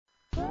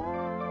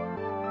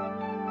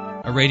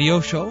a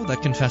radio show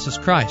that confesses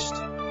Christ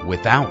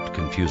without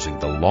confusing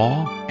the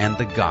law and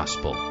the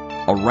gospel.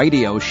 A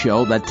radio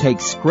show that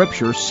takes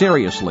Scripture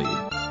seriously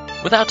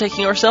without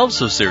taking ourselves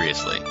so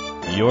seriously.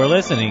 You're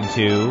listening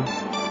to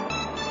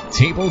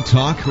Table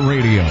Talk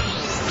Radio.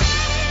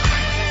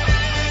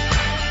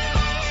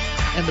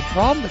 And the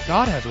problem that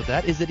God has with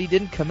that is that he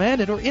didn't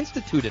command it or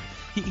institute it.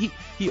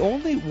 He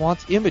only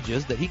wants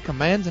images that he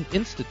commands and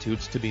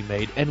institutes to be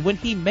made. And when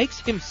he makes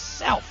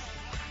himself,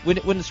 when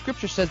the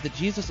Scripture says that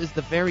Jesus is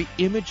the very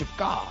image of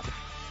God,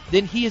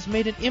 then he has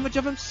made an image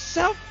of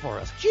himself for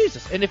us,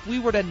 Jesus. And if we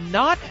were to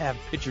not have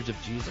pictures of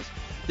Jesus,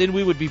 then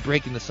we would be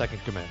breaking the second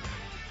commandment.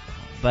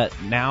 But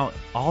now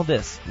all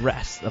this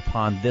rests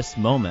upon this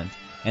moment,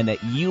 and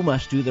that you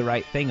must do the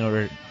right thing in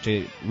order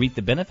to reap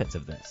the benefits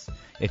of this.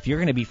 If you're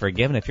going to be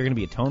forgiven, if you're going to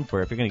be atoned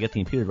for, if you're going to get the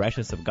imputed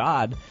righteousness of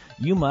God,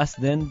 you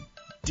must then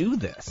do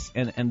this.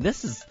 And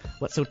this is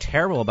what's so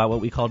terrible about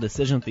what we call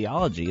decision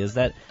theology, is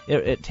that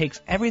it takes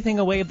everything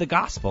away of the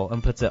gospel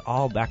and puts it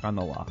all back on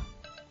the law.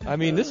 I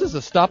mean, this is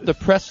a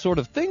stop-the-press sort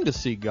of thing to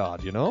see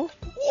God, you know?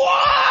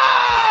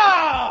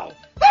 Wow!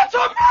 That's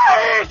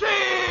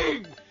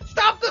amazing!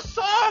 Stop the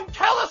song!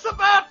 Tell us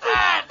about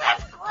that!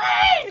 That's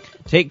great!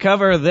 Take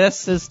cover.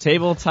 This is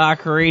Table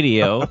Talk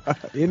Radio.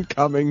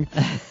 Incoming.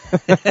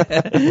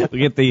 We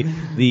get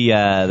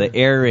the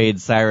air raid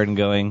siren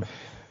going.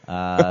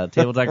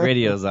 Table Talk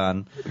Radio's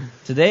on.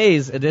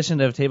 Today's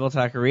edition of Table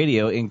Talk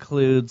Radio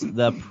includes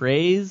the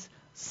Praise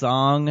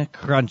Song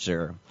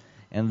Cruncher.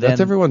 And then,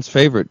 that's everyone's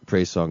favorite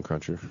praise song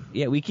cruncher.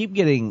 Yeah, we keep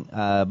getting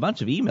a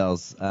bunch of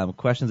emails,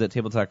 questions at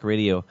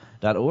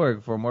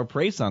tabletalkradio.org for more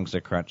praise songs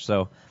to crunch.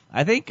 So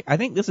I think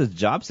this is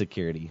job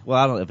security. Well,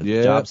 I don't know if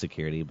it's job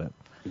security, but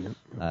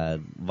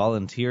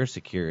volunteer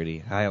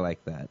security. I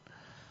like that.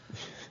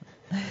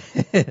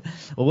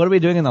 Well, what are we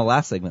doing in the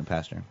last segment,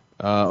 Pastor?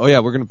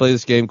 We're going to play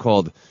this game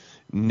called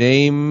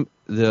Name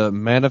the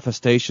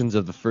Manifestations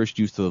of the First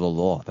Use of the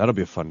Law. That'll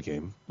be a fun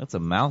game. That's a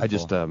mouthful. I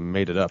just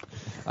made it up.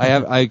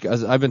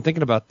 I've been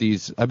thinking about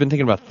these. I've been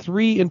thinking about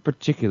three in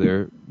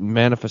particular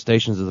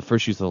manifestations of the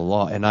first use of the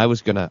law, and I'm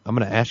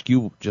gonna ask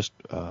you just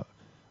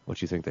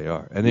what you think they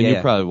are, and then you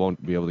probably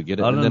won't be able to get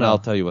it, and then I'll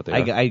tell you what they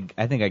are.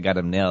 I think I got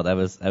them nailed. I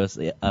was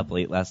up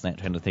late last night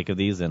trying to think of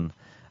these, and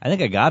I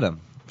think I got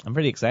them. I'm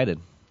pretty excited.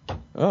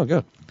 Oh,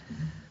 good.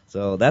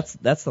 So that's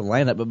the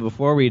lineup. But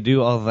before we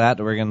do all of that,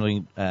 we're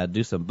going to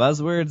do some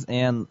buzzwords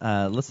and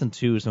listen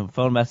to some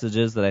phone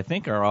messages that I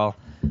think are all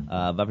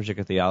Bumper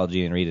Sticker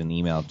Theology, and read an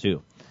email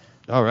too.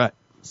 All right.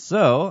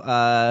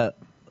 So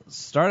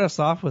start us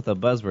off with a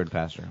buzzword,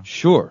 Pastor.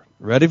 Sure.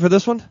 Ready for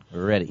this one?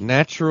 Ready.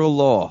 Natural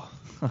law.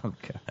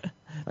 Okay.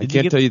 I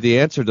can't tell you the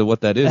answer to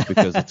what that is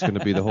because it's going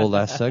to be the whole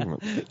last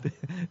segment.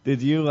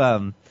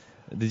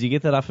 Did you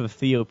get that off of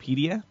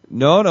Theopedia?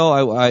 No.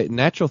 I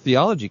natural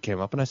theology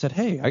came up, and I said,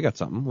 hey, I got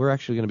something. We're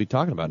actually going to be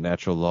talking about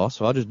natural law,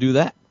 so I'll just do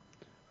that.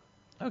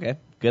 Okay,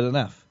 good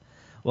enough.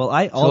 Well,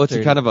 I altered... So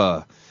it's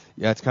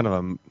kind of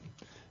a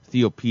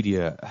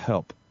Theopedia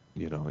help,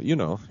 you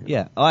know.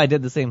 Yeah. Oh, I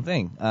did the same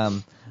thing.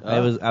 I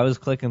was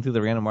clicking through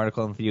the random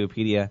article on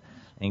Theopedia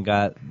and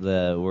got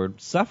the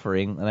word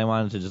suffering, and I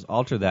wanted to just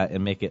alter that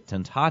and make it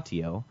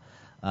tentatio.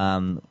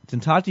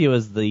 Tentatio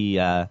is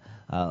the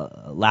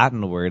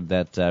Latin word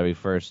that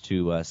refers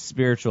to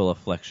spiritual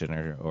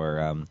affliction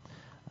or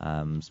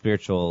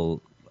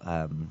spiritual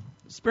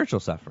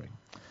suffering.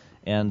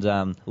 And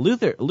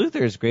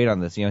Luther is great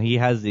on this. You know, he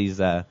has these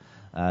the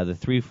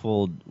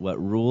threefold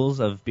rules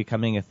of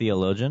becoming a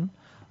theologian: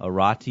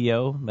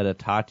 oratio,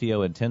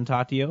 meditatio, and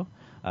tentatio.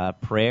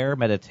 Prayer,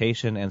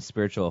 meditation, and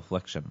spiritual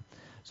affliction.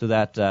 So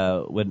that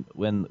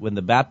when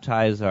the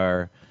baptized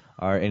are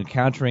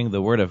encountering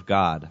the Word of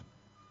God,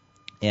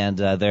 and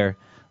they're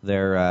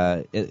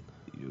in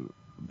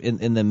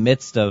the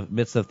midst of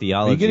theology.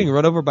 Are you getting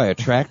run over by a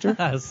tractor?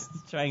 I was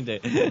trying to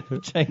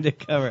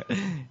cover it.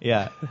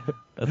 Yeah.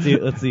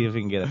 Let's see if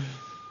we can get it.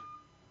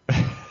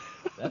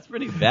 That's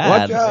pretty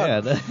bad. Watch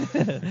out.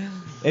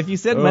 If you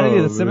send money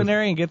to the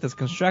seminary and get this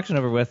construction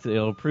over with,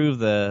 it'll improve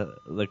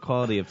the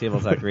quality of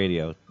Table Talk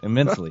Radio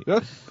immensely.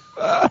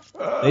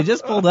 They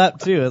just pulled up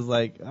too. It's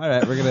like, all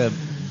right, we're gonna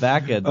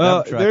back a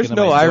dump truck. There's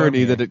into no my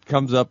irony dorm that it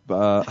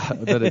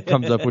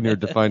comes up when you're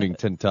defining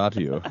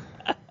tentatio.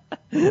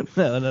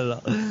 No.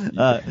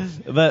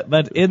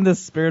 But in this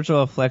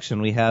spiritual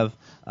affliction, we have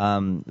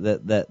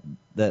that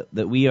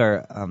we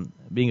are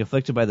being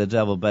afflicted by the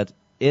devil. But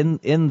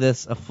in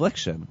this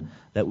affliction,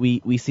 that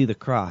we see the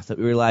cross, that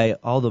we rely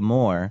all the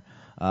more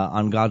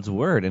on God's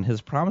word and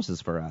His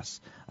promises for us,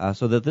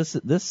 so that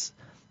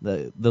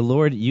the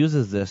Lord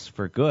uses this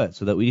for good,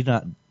 so that we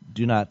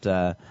do not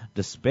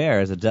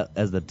despair as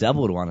the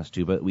devil would want us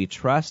to, but we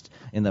trust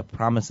in the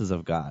promises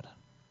of God.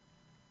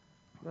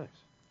 Nice.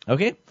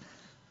 Okay.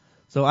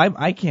 So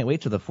I can't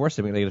wait till the fourth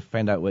segment to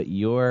find out what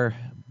your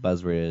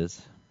buzzword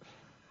is.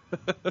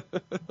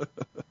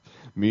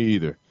 Me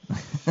either.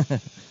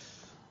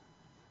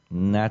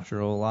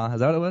 Natural law.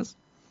 Is that what it was?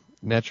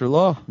 Natural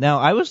law. Now,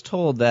 I was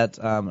told that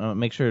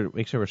make sure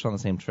we're still on the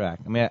same track.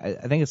 I mean,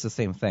 I think it's the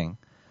same thing,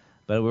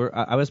 But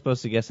I was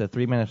supposed to guess the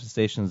three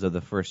manifestations of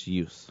the first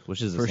use,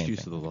 which is the First same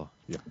use thing. of the law.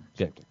 Yeah.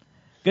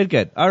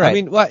 Good. All right. I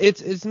mean, well,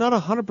 it's not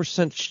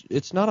 100%.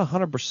 It's not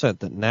 100%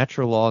 that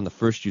natural law and the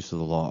first use of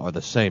the law are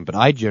the same, but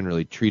I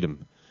generally treat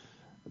them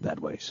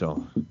that way.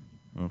 So.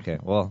 Okay.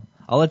 Well,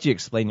 I'll let you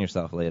explain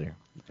yourself later.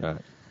 All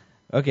right.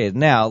 Okay.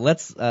 Now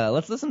let's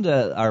listen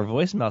to our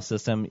voicemail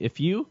system.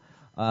 If you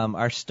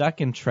are stuck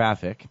in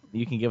traffic,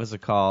 you can give us a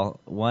call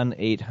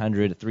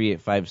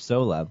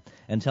 1-800-385-SOLA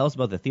and tell us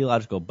about the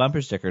theological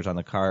bumper stickers on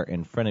the car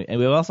in front of you. And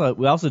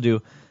we also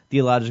do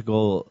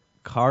theological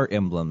car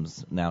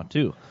emblems now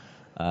too.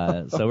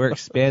 So we're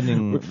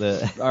expanding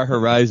our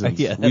horizons.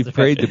 Yeah, We've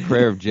prayed the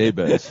prayer of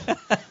Jabez.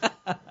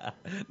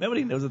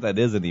 Nobody knows what that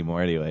is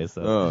anymore anyway.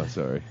 So. Oh,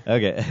 sorry.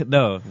 Okay.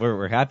 No,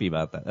 we're happy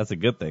about that. That's a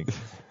good thing.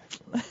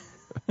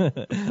 All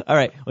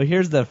right. Well,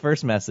 here's the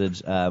first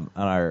message on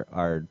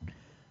our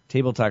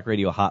Table Talk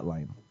Radio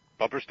hotline.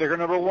 Bumper sticker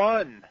number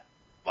 1.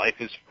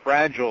 Life is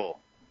fragile.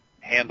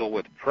 Handle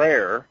with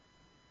prayer.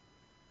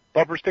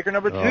 Bumper sticker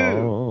number 2.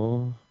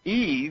 Oh.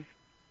 Eve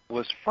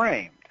was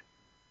framed.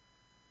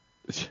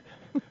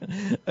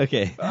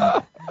 Okay.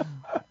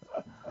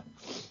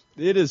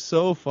 It is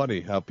so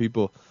funny how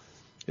people.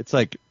 It's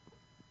like,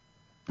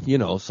 you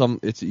have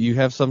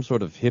some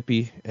sort of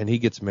hippie, and he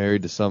gets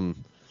married to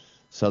some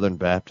Southern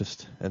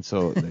Baptist, and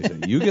so they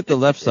say, you get the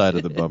left side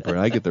of the bumper, and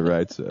I get the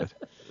right side.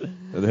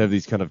 And they have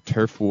these kind of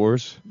turf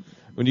wars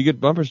when you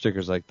get bumper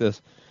stickers like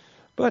this.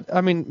 But,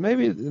 I mean,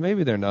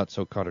 maybe they're not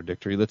so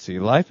contradictory. Let's see.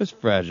 Life is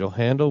fragile.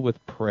 Handle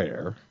with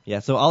prayer. Yeah,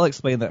 so I'll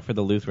explain that for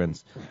the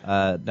Lutherans.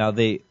 Now,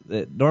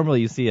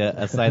 normally you see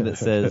a sign that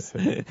says,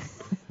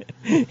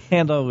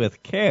 handle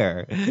with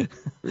care. But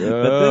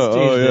this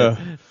changed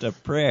it to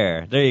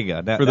prayer. There you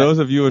go. Now, for those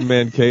of you in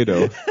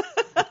Mankato.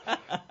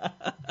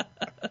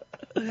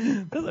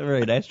 Those are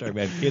very nice to our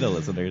Mankato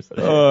listeners.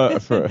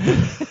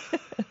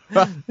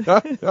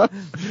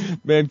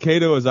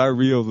 Mankato is our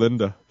Rio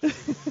Linda.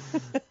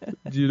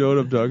 Do you know what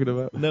I'm talking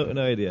about? No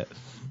idea.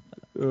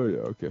 Oh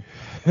yeah, okay.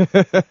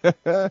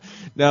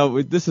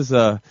 Now this is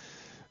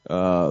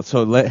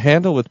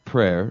handle with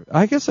prayer.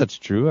 I guess that's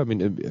true. I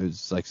mean,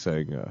 it's like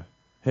saying,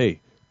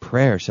 "Hey,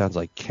 prayer sounds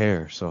like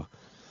care," so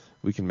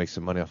we can make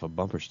some money off a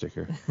bumper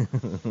sticker.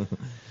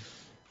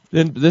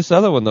 Then this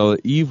other one though,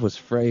 Eve was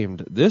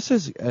framed. This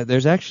is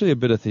there's actually a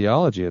bit of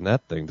theology in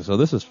that thing. So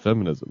this is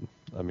feminism.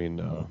 I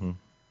mean.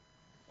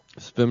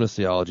 It's feminist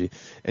theology,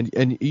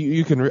 and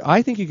you can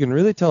I think you can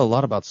really tell a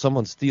lot about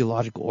someone's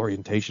theological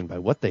orientation by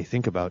what they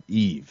think about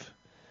Eve.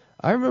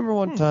 I remember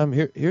one time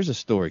here's a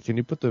story. Can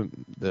you put the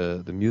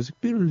music,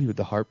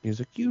 the harp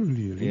music?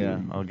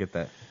 Yeah, I'll get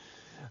that.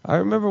 I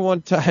remember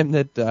one time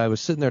that I was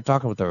sitting there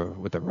talking with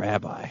a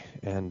rabbi,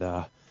 and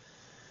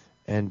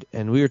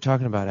we were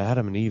talking about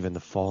Adam and Eve and the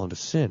fall into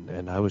sin,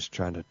 and I was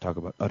trying to talk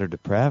about utter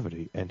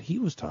depravity, and he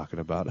was talking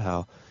about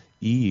how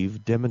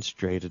Eve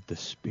demonstrated the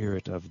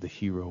spirit of the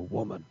hero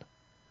woman.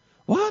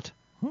 What?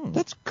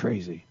 That's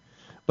crazy.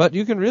 But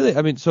you can really,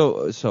 I mean,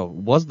 so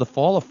was the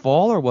fall a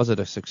fall or was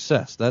it a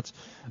success? That's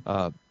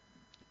you're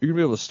gonna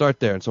be able to start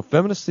there. And so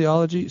feminist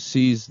theology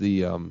sees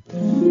the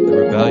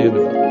rebellion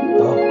of.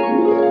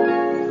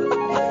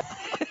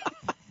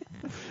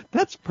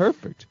 That's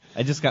perfect.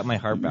 I just got my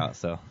harp out,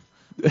 so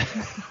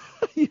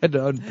you had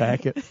to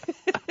unpack it.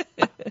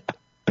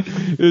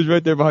 It was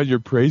right there behind your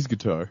praise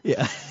guitar.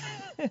 Yeah.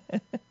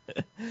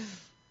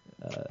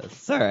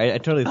 Sorry, I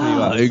totally threw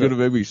you off. You're going to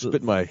make me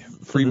spit my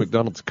free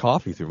McDonald's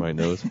coffee through my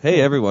nose. Hey,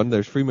 everyone,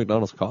 there's free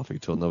McDonald's coffee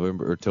till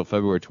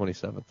February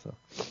 27th. So.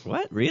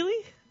 What?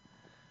 Really?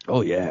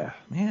 Oh, yeah.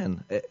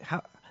 Man,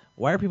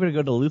 why are people going to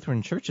go to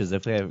Lutheran churches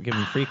if they have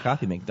given free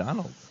coffee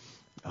McDonald's?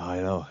 I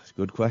know. It's a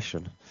good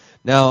question.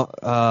 Now,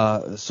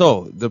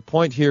 so the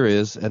point here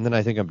is, and then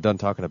I think I'm done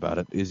talking about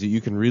it, is that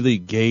you can really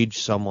gauge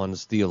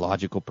someone's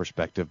theological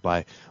perspective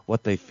by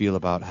what they feel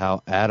about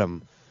how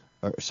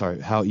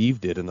how Eve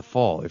did in the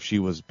fall. If she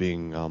was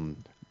being a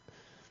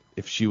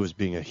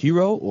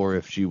hero or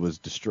if she was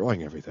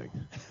destroying everything.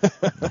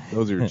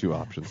 Those are your two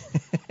options.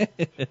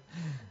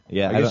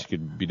 Yeah, I guess you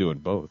could be doing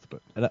both,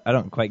 but I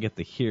don't quite get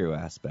the hero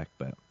aspect,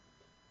 but.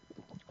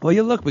 Well,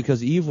 you look,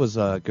 because Eve was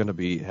going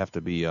to have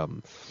to be a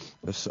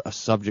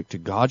subject to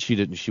God.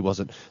 She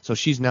wasn't. So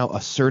she's now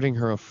asserting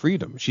her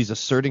freedom. She's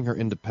asserting her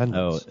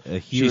independence. Oh,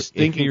 she's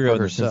thinking a hero for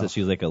in the sense herself. that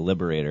she's like a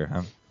liberator,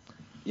 huh?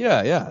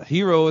 Yeah,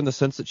 hero in the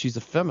sense that she's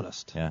a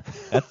feminist. Yeah,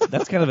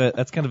 that's kind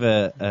of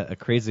a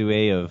crazy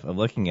way of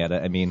looking at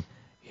it. I mean,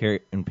 here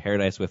in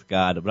paradise with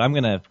God, but I'm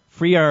going to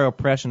free our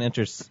oppression,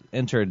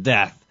 enter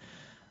death.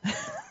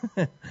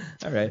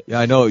 All right. Yeah,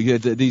 I know.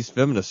 These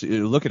feminists,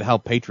 look at how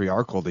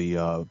patriarchal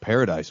the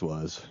paradise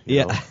was.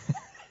 You know?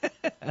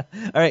 All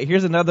right,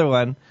 here's another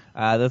one.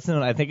 This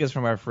one I think is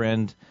from our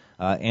friend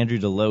Andrew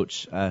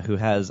DeLoach, who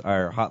has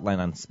our hotline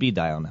on speed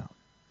dial now.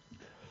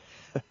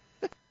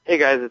 Hey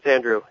guys, it's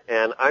Andrew,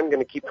 and I'm going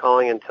to keep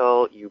calling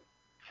until you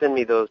send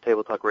me those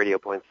Table Talk radio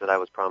points that I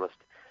was promised.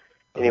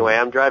 Anyway,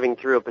 I'm driving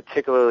through a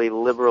particularly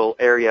liberal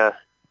area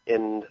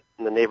in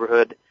the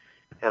neighborhood,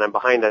 and I'm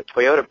behind a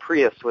Toyota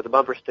Prius with a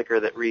bumper sticker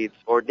that reads,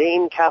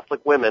 "Ordain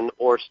Catholic women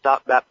or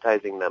stop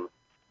baptizing them."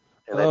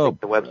 And I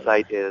think the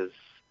website is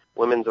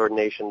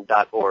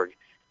womensordination.org.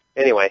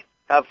 Anyway,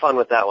 have fun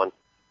with that one.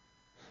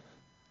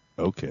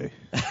 Okay.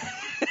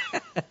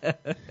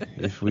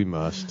 If we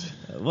must.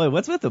 Boy,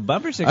 what's with the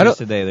bumper stickers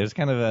today? There's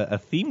kind of a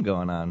theme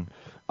going on.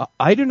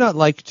 I do not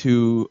like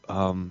to.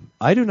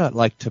 I do not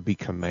like to be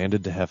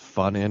commanded to have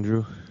fun,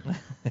 Andrew.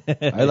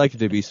 I like it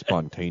to be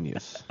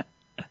spontaneous.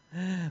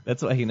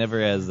 That's why he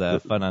never has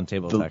fun on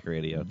Table Talk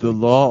Radio. The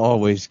law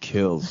always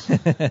kills.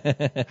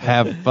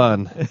 Have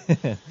fun.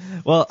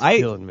 Well,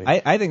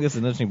 I think this is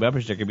an interesting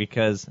bumper sticker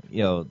because,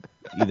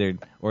 either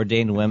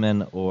ordained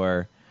women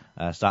or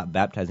stop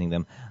baptizing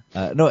them.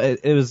 No,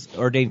 it was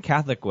ordained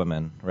Catholic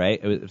women, right?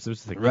 It was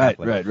specifically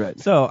Catholic. Right.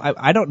 So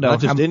I don't know.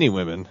 Not just any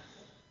women.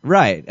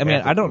 Right. I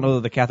mean, I don't know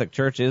that the Catholic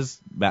Church is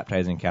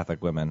baptizing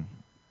Catholic women.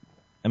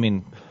 I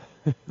mean,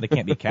 they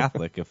can't be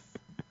Catholic if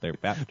they're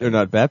baptized. They're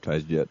not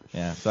baptized yet.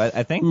 Yeah. So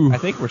I think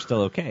we're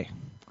still okay.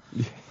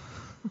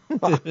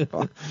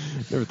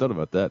 Never thought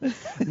about that.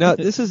 Now,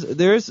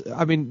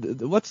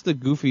 what's the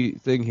goofy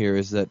thing here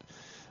is that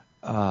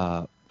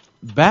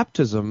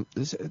baptism.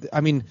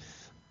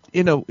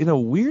 In a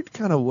weird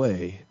kind of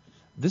way,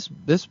 this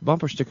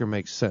bumper sticker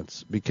makes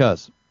sense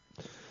because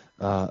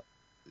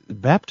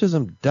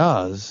baptism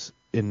does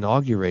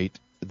inaugurate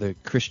the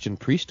Christian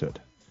priesthood.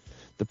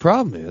 The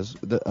problem is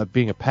that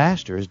being a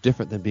pastor is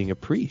different than being a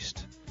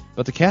priest.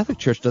 But the Catholic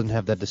Church doesn't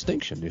have that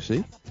distinction, you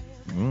see?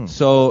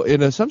 So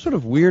in some sort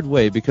of weird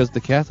way, because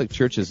the Catholic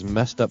Church has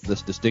messed up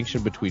this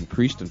distinction between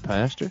priest and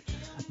pastor,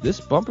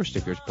 this bumper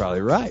sticker is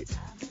probably right.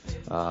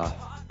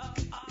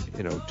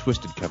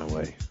 Twisted kind of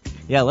way.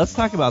 Yeah, let's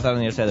talk about that on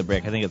the other side of the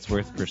break. I think it's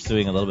worth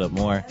pursuing a little bit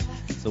more.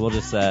 So we'll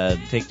just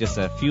take just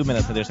a few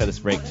minutes on the other side of this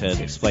break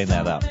to explain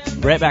that out.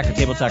 Right back to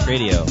Table Talk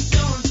Radio.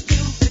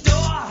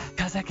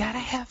 'Cause I gotta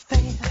have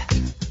faith.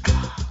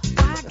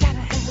 I gotta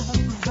have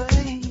faith.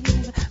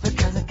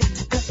 Because I got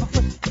to have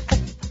faith.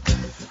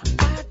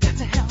 I got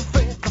to have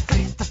faith.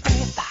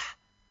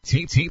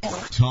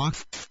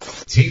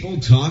 Table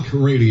Talk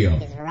Radio.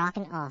 It's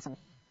rockin' awesome.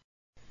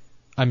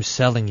 I'm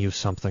selling you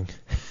something.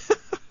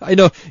 I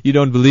know you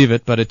don't believe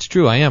it, but it's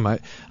true. I am.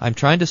 I'm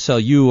trying to sell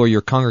you or your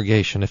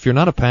congregation. If you're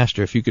not a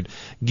pastor, if you could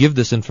give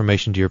this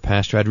information to your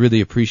pastor, I'd really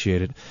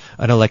appreciate it.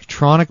 An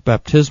electronic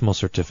baptismal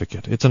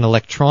certificate. It's an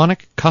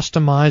electronic,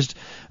 customized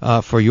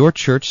for your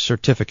church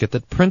certificate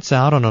that prints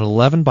out on an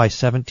 11 by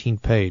 17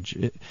 page.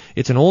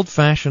 It's an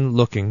old-fashioned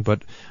looking,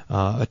 but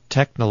a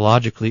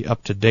technologically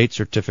up-to-date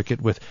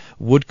certificate with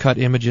woodcut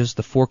images,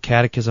 the 4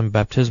 catechism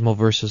baptismal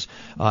verses,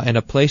 and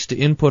a place to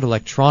input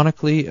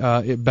electronically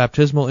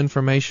baptismal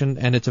information,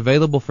 and it's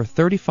available for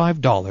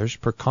 $35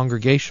 per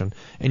congregation,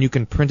 and you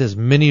can print as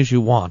many as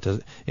you want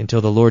until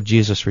the Lord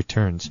Jesus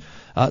returns.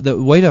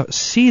 The way to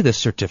see this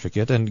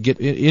certificate and get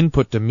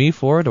input to me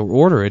for it or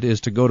order it is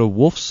to go to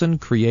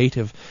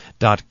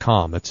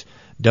wolfsoncreative.com. It's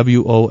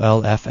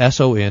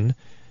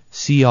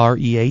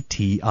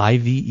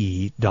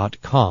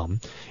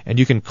WOLFSONCREATIVE.com, and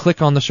you can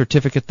click on the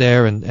certificate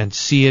there and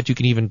see it. You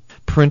can even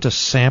print a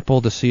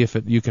sample to see if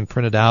you can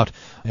print it out,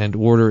 and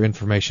order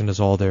information is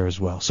all there as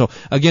well. So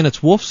again, it's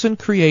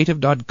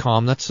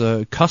wolfsoncreative.com. That's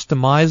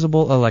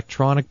customizable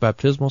electronic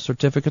baptismal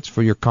certificates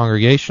for your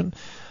congregation.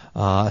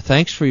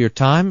 Thanks for your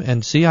time,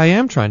 and see, I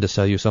am trying to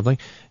sell you something,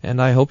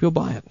 and I hope you'll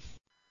buy it.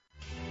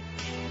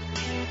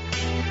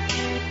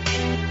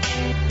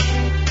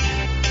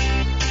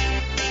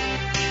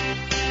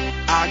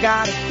 I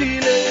got a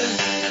feeling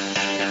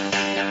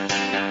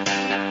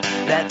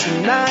that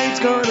tonight's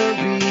gonna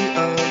be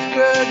a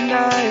good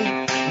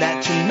night.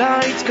 That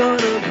tonight's gonna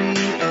be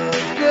a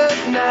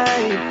good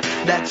night.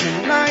 That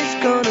tonight's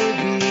gonna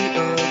be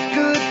a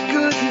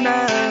good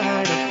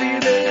night. A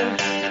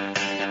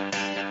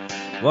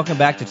feeling. Welcome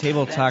back to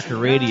Table Talk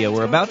Radio.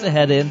 We're about to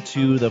head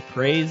into the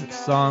Praise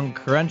Song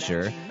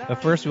Cruncher.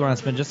 But first, we want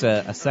to spend just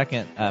a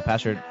second,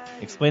 Pastor,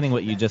 explaining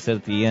what you just said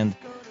at the end.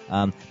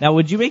 Now,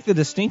 would you make the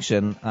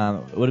distinction,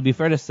 would it be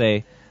fair to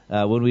say,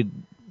 when we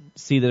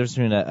see the difference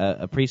between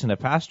a priest and a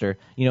pastor,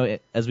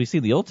 as we see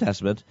in the Old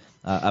Testament,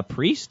 a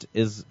priest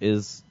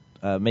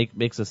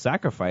makes a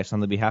sacrifice on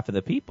the behalf of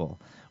the people,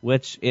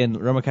 which in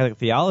Roman Catholic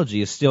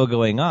theology is still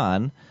going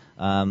on,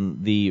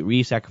 the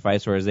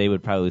re-sacrifice, or as they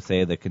would probably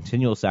say, the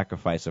continual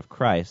sacrifice of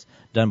Christ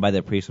done by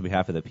the priest on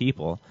behalf of the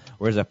people,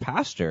 whereas a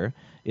pastor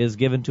is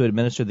given to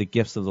administer the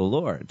gifts of the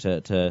Lord,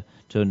 to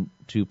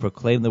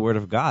proclaim the Word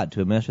of God,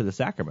 to administer the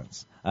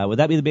sacraments. Would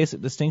that be the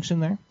basic distinction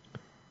there?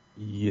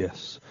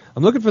 Yes.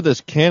 I'm looking for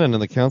this canon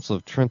in the Council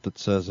of Trent that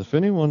says, if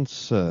anyone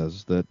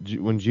says that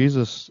when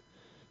Jesus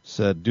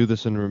said, "Do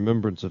this in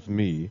remembrance of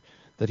me,"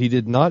 that he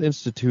did not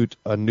institute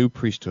a new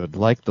priesthood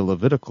like the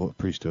Levitical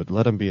priesthood,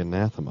 let him be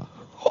anathema.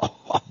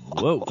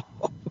 Whoa.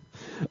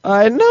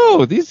 I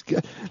know these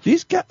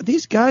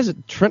guys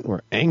at Trent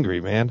were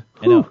angry, man.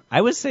 I know.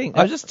 I was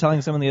just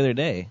telling someone the other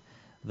day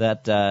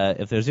that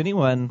if there's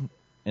anyone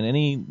in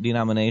any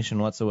denomination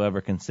whatsoever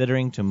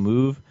considering to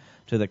move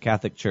to the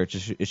Catholic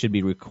Church, it should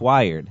be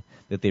required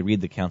that they read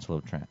the Council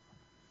of Trent.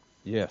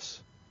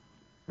 Yes.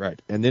 Right.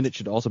 And then it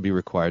should also be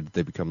required that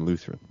they become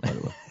Lutheran, by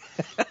the way.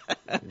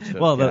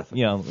 Well,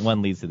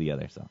 one leads to the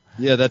other. So.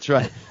 Yeah, that's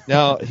right.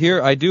 Now,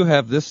 here I do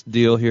have this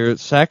deal here.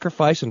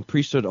 Sacrifice and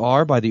priesthood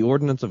are, by the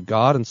ordinance of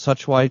God, in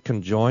such way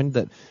conjoined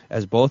that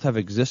as both have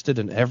existed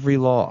in every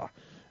law.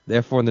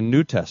 Therefore, in the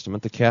New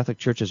Testament, the Catholic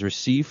Church has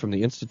received from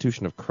the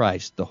institution of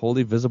Christ the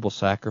holy visible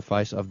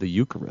sacrifice of the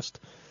Eucharist.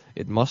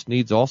 It must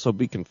needs also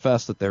be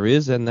confessed that there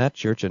is in that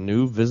Church a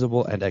new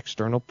visible and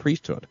external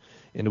priesthood,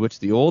 into which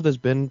the old has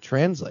been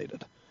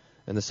translated.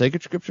 And the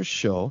sacred Scriptures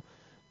show,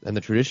 and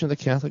the tradition of the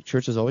Catholic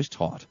Church has always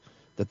taught,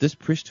 that this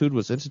priesthood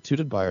was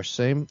instituted by our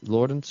same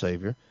Lord and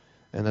Savior,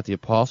 and that the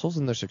apostles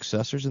and their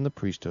successors in the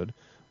priesthood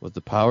was the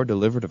power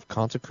delivered of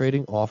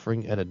consecrating,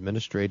 offering, and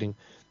administrating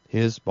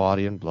his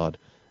body and blood,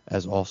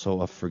 as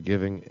also of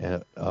forgiving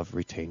and of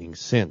retaining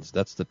sins.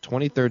 That's the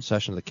 23rd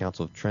session of the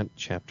Council of Trent,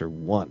 Chapter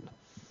 1.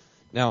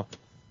 Now,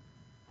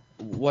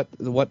 what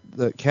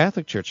the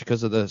Catholic Church,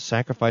 because of the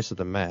sacrifice of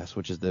the Mass,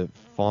 which is the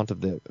font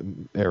of the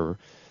error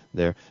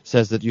there,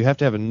 says that you have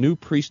to have a new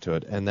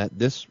priesthood, and that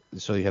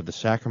so you have the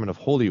sacrament of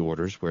holy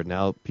orders, where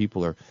now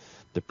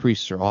the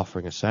priests are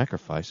offering a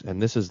sacrifice, and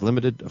this is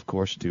limited, of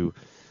course, to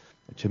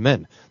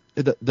men.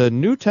 The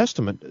New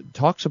Testament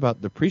talks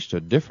about the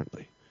priesthood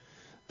differently.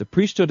 The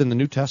priesthood in the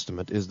New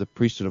Testament is the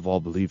priesthood of all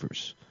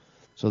believers,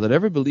 so that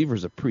every believer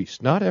is a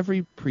priest. Not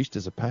every priest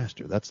is a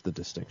pastor. That's the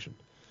distinction.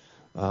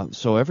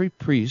 So every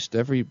priest,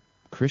 every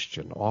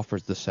Christian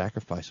offers the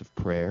sacrifice of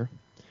prayer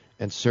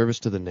and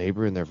service to the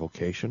neighbor in their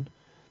vocation.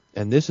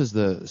 And this is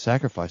the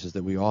sacrifices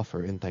that we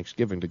offer in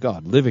thanksgiving to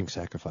God, living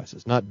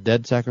sacrifices, not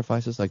dead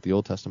sacrifices like the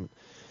Old Testament,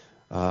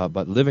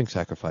 but living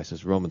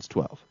sacrifices, Romans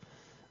 12,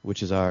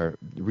 which is our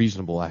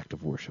reasonable act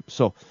of worship.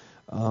 So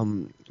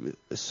when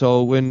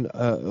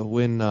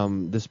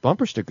this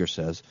bumper sticker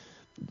says,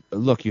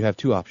 look, you have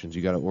two options.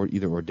 You got to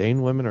either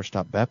ordain women or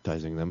stop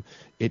baptizing them.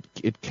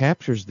 It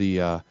captures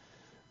the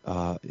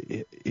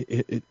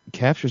it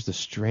captures the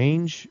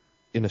strange,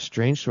 in a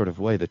strange sort of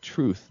way, the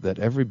truth that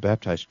every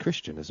baptized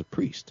Christian is a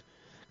priest.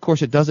 Of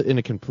course, it does it in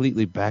a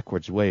completely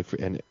backwards way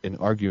and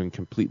arguing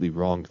completely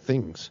wrong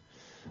things.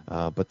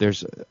 But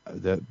there's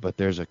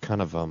a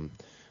kind of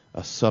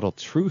a subtle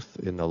truth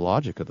in the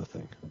logic of the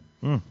thing.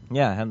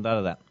 Yeah, I hadn't thought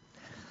of that.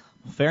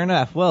 Fair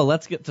enough. Well,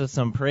 let's get to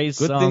some praise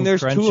Good song thing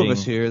there's crunching. 2 of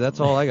us here. That's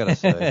all I got to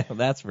say.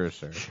 That's for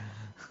sure.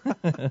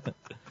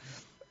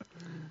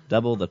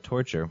 Double the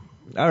torture.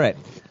 All right.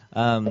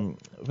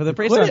 For the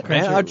praise song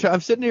cruncher,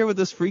 I'm sitting here with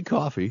this free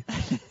coffee.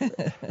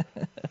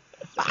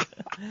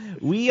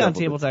 We on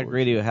Table Talk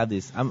Radio have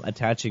these. I'm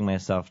attaching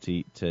myself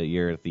to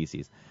your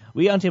theses.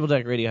 We on Table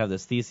Talk Radio have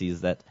this thesis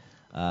that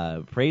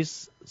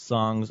praise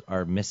songs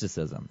are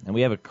mysticism, and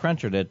we have a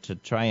cruncher to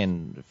try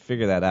and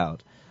figure that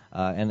out.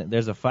 And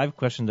there's a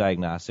 5-question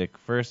diagnostic.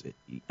 First,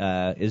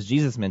 is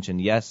Jesus mentioned?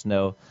 Yes,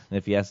 no, and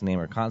if yes, name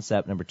or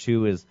concept. Number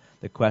 2 is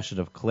the question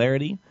of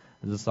clarity.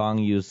 Does the song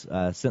use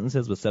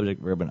sentences with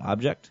subject, verb, and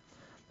object?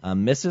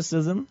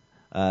 Mysticism.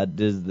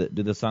 Do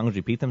the songs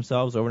repeat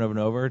themselves over and over and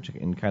over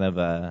in kind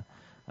of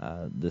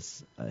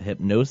this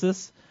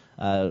hypnosis?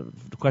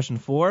 Question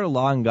 4,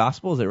 law and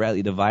gospel. Is it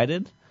rightly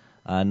divided?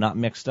 Not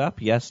mixed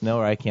up? Yes, no,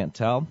 or I can't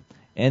tell.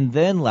 And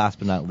then, last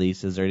but not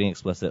least, is there any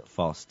explicit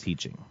false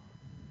teaching?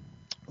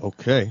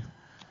 Okay.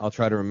 I'll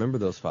try to remember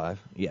those 5.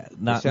 Yeah,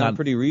 they sound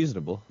pretty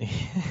reasonable.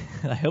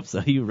 I hope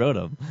so. You wrote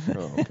them.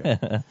 Oh,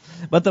 okay.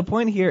 But the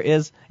point here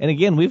is, and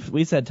again,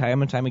 we said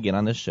time and time again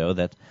on this show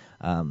that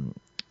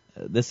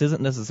this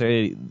isn't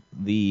necessarily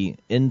the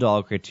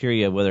end-all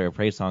criteria of whether a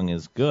praise song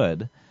is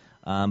good,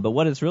 but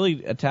what it's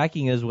really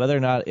attacking is whether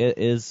or not it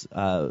is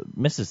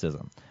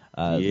mysticism.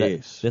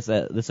 Yes.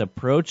 This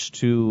approach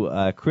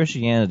to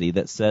Christianity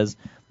that says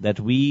that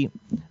we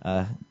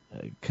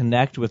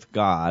connect with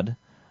God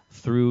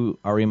through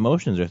our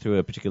emotions or through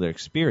a particular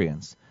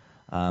experience.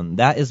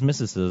 That is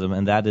mysticism,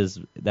 and that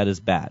is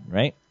bad,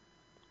 right?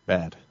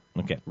 Bad.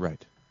 Okay.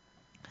 Right.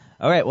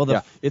 All right.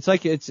 Well, it's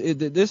like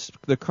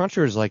the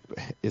cruncher is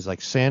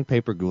like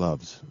sandpaper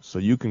gloves, so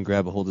you can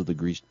grab a hold of the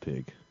greased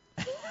pig.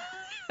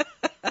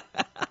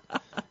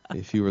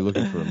 If you were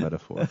looking for a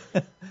metaphor.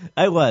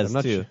 I was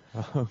too.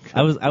 Okay.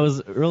 I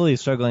was really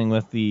struggling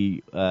with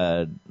the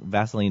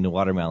Vaseline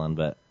watermelon,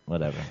 but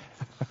whatever.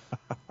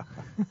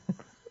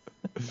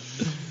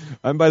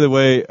 I'm, by the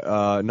way,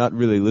 not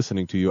really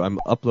listening to you. I'm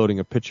uploading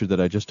a picture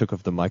that I just took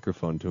of the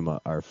microphone to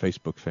our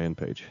Facebook fan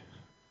page.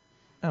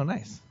 Oh,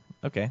 nice.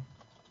 Okay.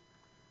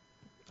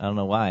 I don't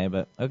know why,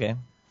 but okay.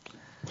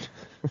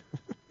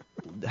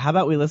 How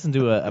about we listen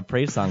to a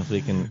praise song so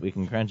we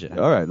can crunch it?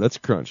 All right, let's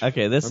crunch.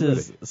 Okay, this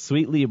is ready.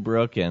 Sweetly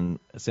Broken,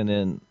 sent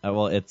in.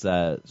 It's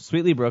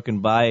Sweetly Broken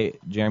by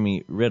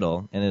Jeremy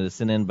Riddle, and it is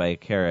sent in by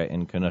Kara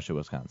in Kenosha,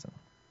 Wisconsin.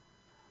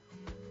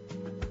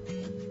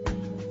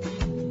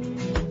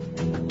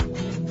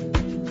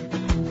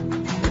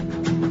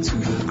 To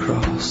the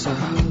cross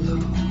I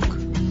look,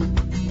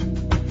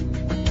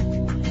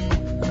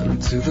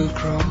 and to the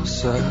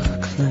cross I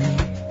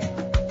cling.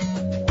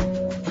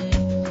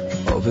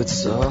 Of its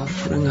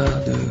suffering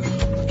I do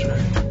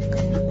drink,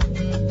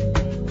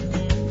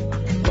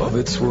 of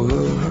its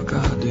work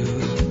I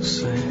do will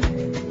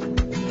sing.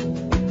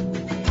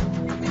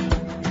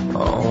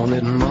 On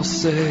it, my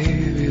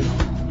Savior,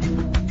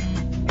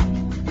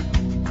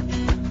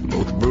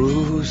 both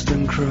bruised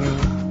and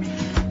crushed,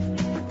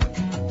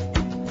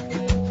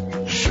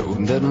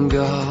 showed that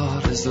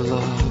God is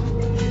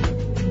love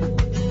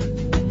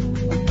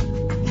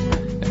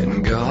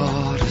and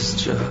God is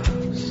just.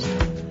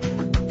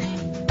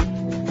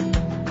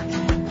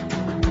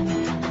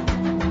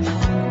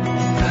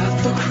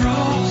 At the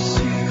cross,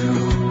 you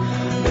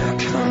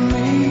beckoned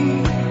me,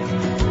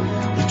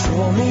 you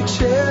draw me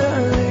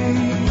gently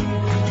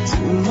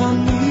to my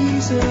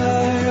knees, and I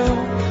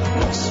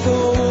almost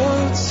for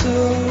words so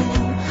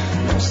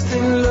lost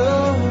in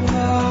love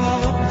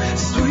now,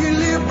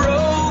 sweetly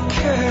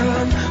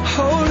broken,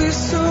 holy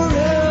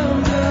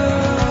surrender.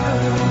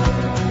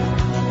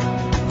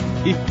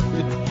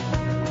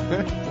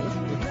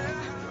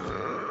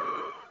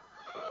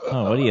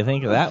 Oh, what do you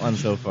think of that one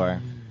so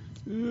far?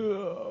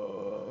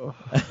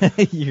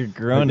 You're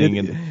groaning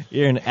and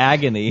you're in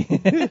agony.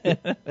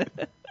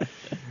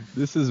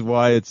 This is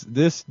why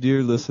this,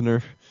 dear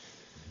listener,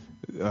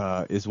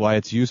 is why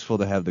it's useful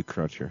to have the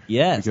cruncher.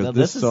 Yes, because no,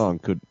 this is, song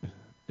could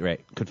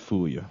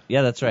fool you.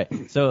 Yeah, that's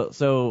right.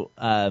 So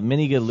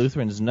many good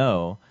Lutherans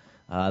know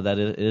that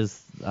it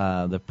is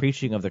the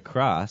preaching of the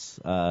cross,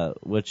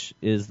 which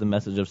is the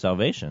message of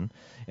salvation.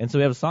 And so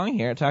we have a song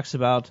here. It talks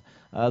about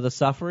the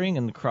suffering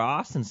and the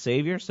cross and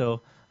Savior.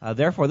 So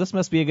therefore, this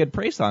must be a good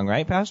praise song,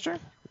 right, Pastor?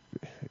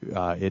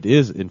 It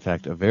is, in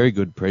fact, a very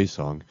good praise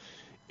song.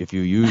 If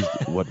you used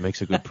what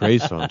makes a good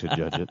praise song to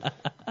judge it.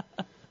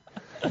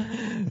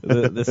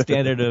 The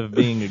standard of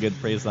being a good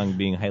praise song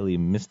being highly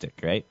mystic,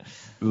 right?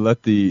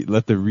 Let the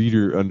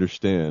reader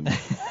understand.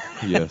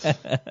 Yes.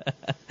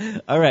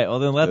 All right. Well,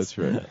 then That's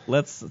right.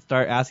 let's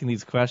start asking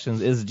these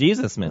questions. Is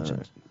Jesus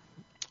mentioned?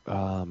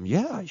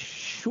 Yeah,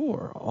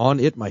 sure. On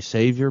it, my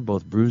Savior,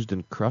 both bruised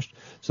and crushed.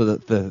 So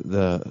that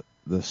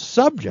the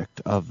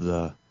subject of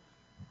the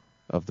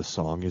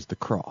song is the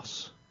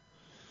cross.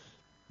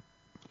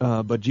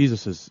 But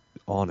Jesus is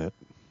on it,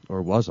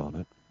 or was on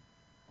it.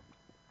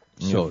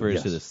 So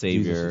refers to the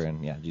Savior,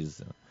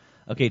 Jesus.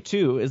 Okay,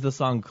 2, is the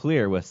song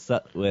clear with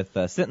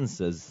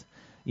sentences?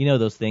 You know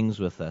those things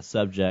with a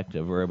subject,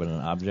 a verb, and an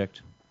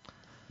object?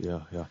 Yeah.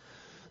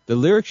 The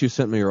lyrics you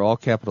sent me are all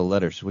capital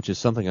letters, which is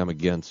something I'm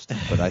against,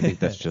 but I think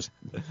that's just...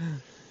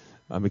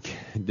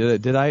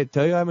 Did I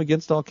tell you I'm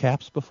against all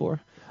caps before?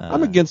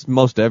 I'm against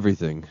most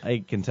everything.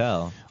 I can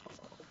tell.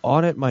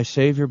 On it, my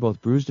Savior,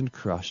 both bruised and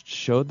crushed,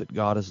 showed that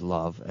God is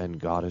love and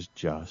God is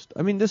just.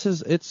 I mean,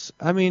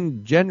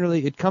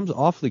 generally, it comes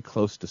awfully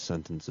close to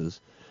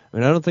sentences. I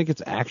mean, I don't think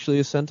it's actually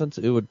a sentence.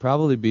 It would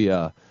probably be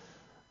a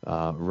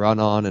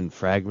run-on and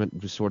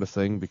fragment sort of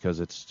thing because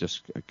it's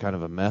just kind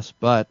of a mess,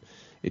 but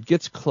it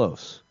gets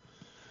close.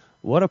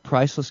 What a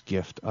priceless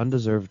gift,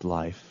 undeserved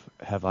life,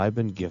 have I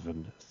been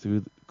given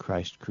through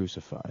Christ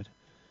crucified.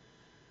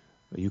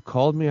 You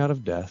called me out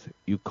of death,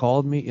 you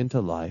called me into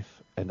life,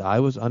 and I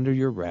was under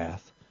your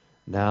wrath.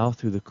 Now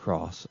through the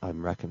cross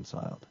I'm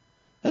reconciled.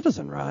 That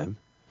doesn't rhyme.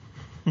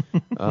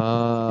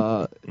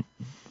 Of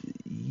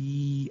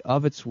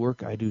its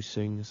work I do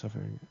sing,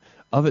 suffering.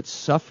 Of its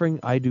suffering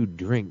I do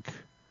drink.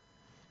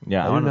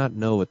 Yeah, I do not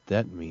know what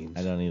that means.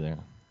 I don't either.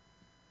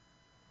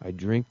 I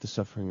drink the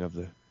suffering of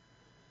the...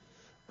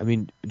 I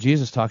mean,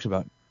 Jesus talks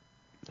about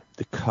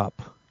the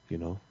cup,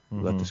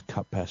 Let this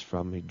cup pass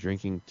from me,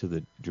 drinking to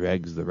the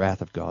dregs the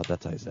wrath of God.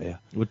 That's Isaiah.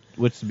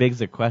 Which begs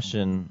the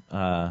question,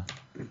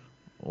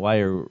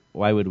 why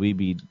would we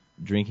be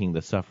drinking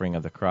the suffering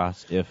of the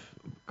cross if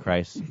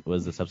Christ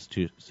was the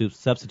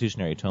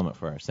substitutionary atonement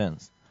for our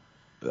sins?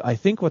 I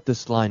think what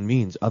this line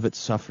means, of its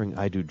suffering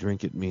I do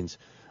drink, it means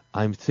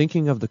I'm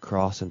thinking of the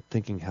cross and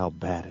thinking how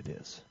bad it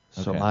is.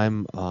 Okay.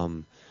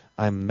 So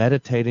I'm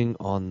meditating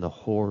on the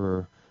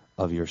horror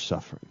of your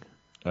suffering.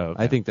 Oh,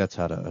 okay. I think that's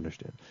how to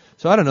understand.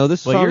 So I don't know.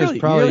 This song is probably...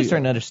 You're really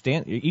starting to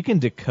understand. You can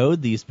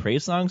decode these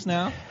praise songs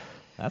now?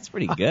 That's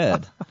pretty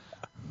good.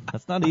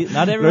 That's not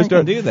everyone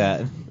can do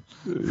that.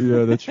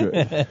 Yeah, that's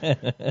right.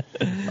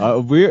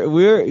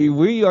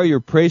 We are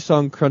your praise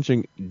song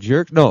crunching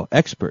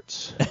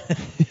experts.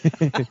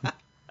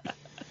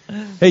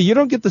 Hey, you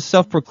don't get the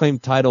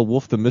self-proclaimed title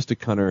Wolf the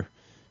Mystic Hunter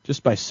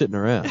just by sitting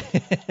around.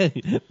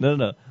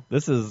 No.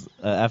 This is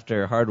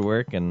after hard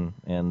work and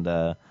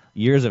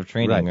years of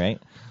training, right?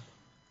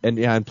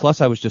 And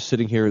plus I was just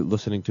sitting here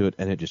listening to it,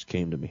 and it just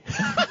came to me.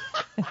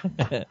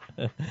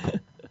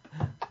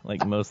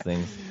 Like most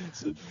things.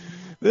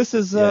 This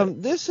is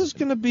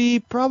going to be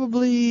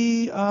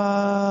probably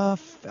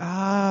 5.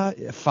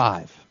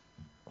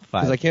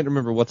 Because I can't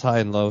remember what's high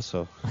and low,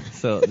 so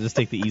just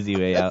take the easy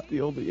way out. That's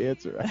the only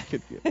answer I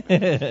could get.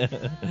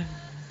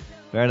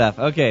 Fair enough.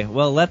 Okay,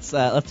 well let's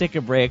take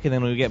a break, and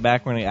then when we get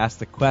back, we're going to ask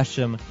the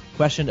question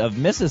of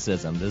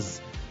mysticism.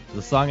 Is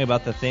the song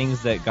about the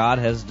things that God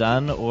has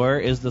done, or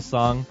is the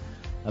song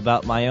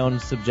about my own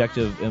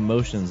subjective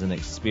emotions and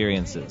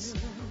experiences?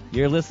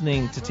 You're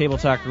listening to Table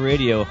Talk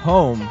Radio,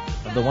 home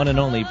of the one and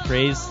only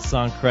Praise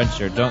Song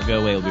Cruncher. Don't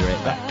go away. We'll be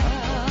right back.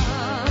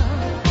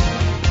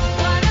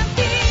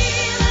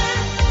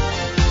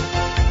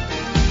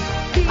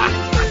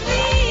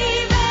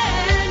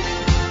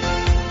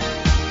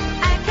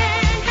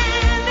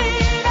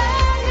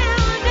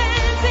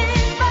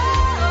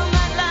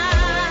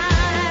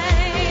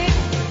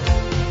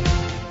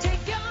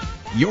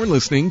 You're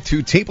listening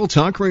to Table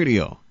Talk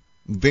Radio.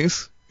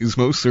 This is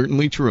most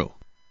certainly true.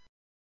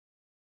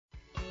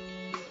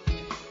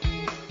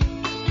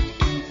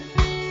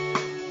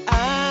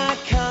 I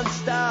can't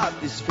stop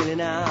this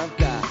feeling I've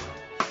got.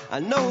 I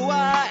know who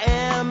I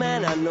am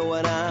and I know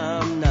what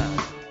I'm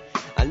not.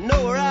 I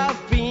know where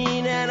I've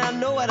been and I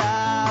know what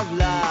I've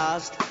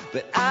lost.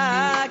 But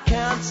I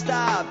can't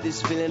stop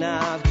this feeling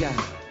I've got.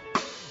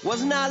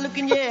 Wasn't I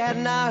looking, yeah,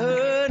 hadn't I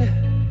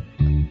heard?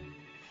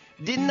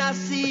 Didn't I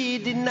see,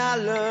 didn't I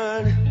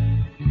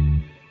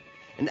learn?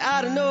 And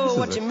I don't know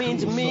what you mean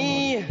to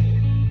me,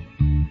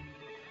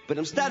 but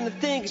I'm starting to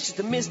think it's just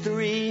a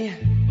mystery.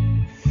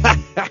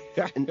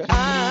 And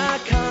I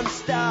can't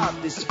stop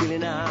this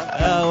feeling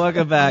Oh,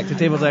 welcome back to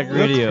Table Talk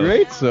Radio. That's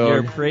great song.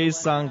 Your praise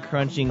song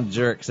crunching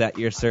jerks at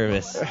your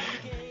service.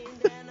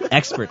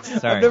 Experts,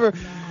 sorry. I've never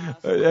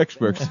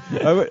experts.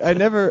 I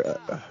never.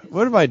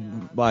 What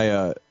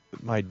did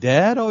my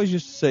dad always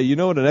used to say? You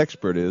know what an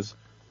expert is?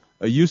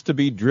 I used to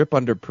be drip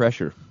under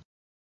pressure.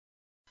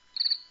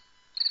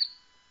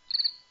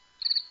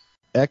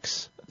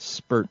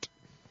 Expert.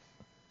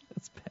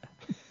 That's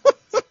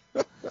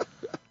bad.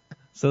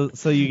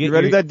 So you get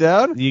writing that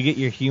down? You get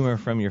your humor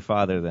from your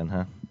father then,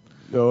 huh?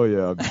 Oh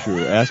yeah, I'm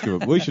sure. Ask him.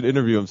 We should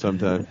interview him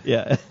sometime.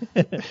 Yeah.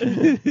 I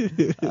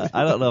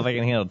don't know if I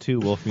can handle two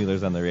Wolf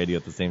Muellers on the radio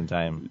at the same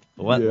time.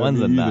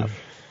 One's enough.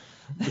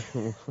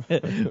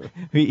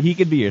 He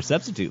could be your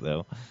substitute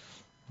though.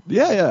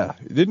 Yeah.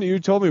 Didn't you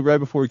told me right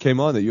before we came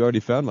on that you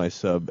already found my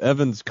sub?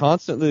 Evan's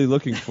constantly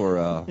looking for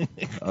a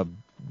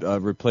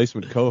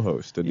replacement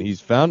co-host, and he's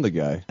found the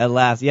guy. At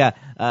last, yeah.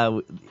 I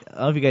don't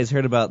know if you guys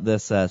heard about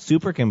this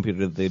supercomputer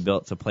that they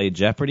built to play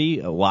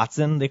Jeopardy,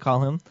 Watson, they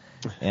call him.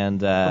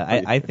 And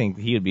I think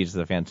he would be just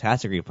a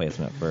fantastic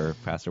replacement for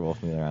Pastor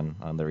Wolfmueller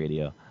on the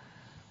radio.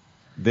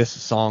 This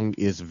song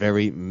is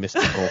very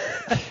mystical.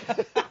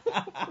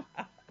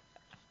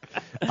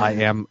 I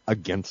am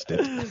against it.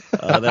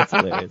 Oh, that's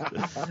hilarious.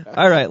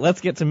 All right,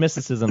 let's get to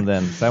mysticism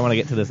then. So I want to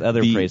get to this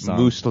other praise song.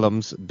 The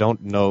Muslims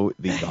don't know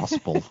the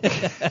gospel,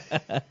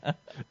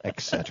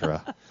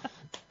 etc.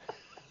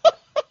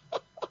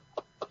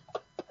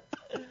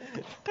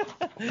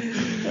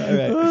 All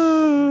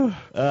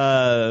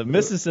right.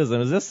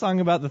 Mysticism. Is this song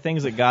about the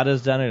things that God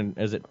has done,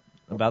 or is it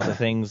about the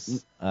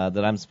things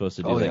that I'm supposed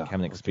to do that I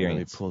haven't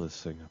experienced? Let me pull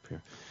this thing up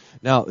here.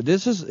 Now,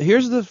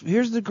 here's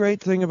the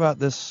great thing about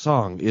this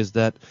song is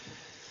that,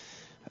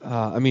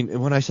 I mean,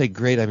 when I say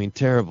great, I mean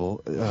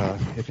terrible.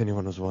 If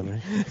anyone was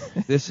wondering,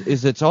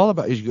 it's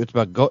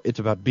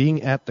about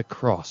being at the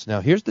cross.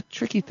 Now, here's the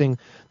tricky thing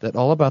that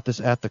all about this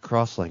at the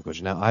cross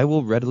language. Now, I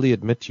will readily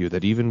admit to you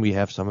that even we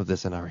have some of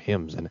this in our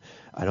hymns, and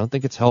I don't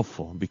think it's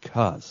helpful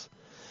because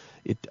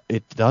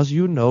it does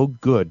you no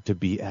good to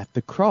be at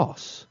the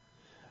cross.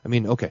 I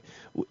mean, okay,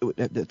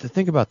 to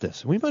think about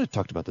this. We might have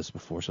talked about this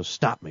before, so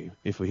stop me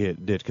if we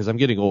did, because I'm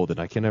getting old and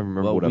I can't ever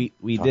remember what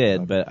we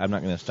did, but I'm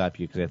not going to stop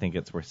you because I think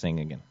it's worth saying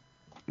again.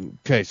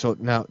 Okay, so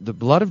now the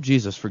blood of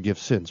Jesus forgives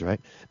sins,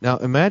 right? Now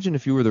imagine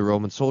if you were the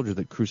Roman soldier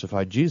that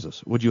crucified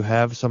Jesus. Would you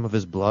have some of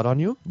his blood on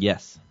you?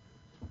 Yes.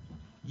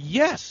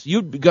 Yes.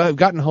 You'd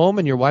gotten home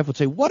and your wife would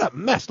say, "What a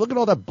mess! Look at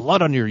all that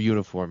blood on your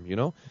uniform." You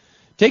know,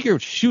 take your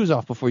shoes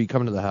off before you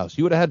come into the house.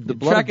 You would have had the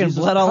blood. Tracking of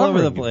Jesus blood all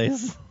over the you.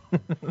 place.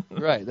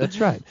 Right,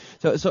 that's right.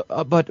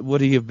 But would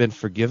he have been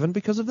forgiven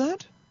because of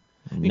that?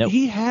 Nope.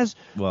 He has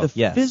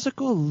yes.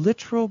 physical,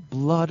 literal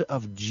blood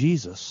of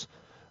Jesus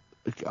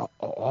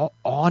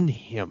on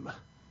him,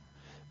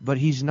 but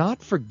he's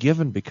not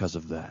forgiven because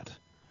of that.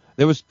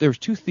 There was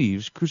two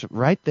thieves crucified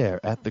right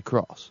there at the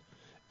cross,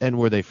 and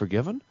were they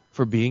forgiven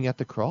for being at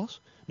the cross?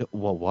 No,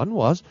 well, one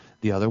was,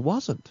 the other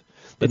wasn't.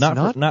 But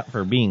not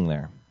for being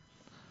there.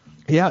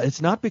 Yeah,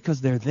 it's not because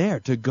they're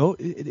there to go.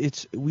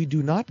 We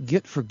do not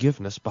get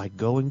forgiveness by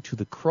going to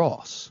the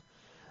cross.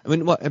 I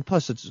mean, and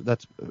plus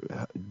that's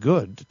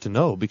good to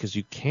know because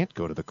you can't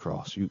go to the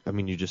cross.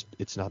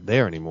 It's not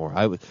there anymore.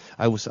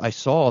 I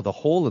saw the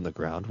hole in the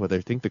ground where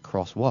they think the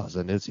cross was,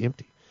 and it's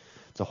empty.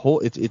 It's a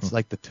hole. It's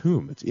like the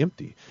tomb. It's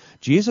empty.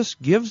 Jesus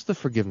gives the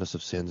forgiveness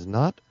of sins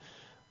not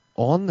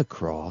on the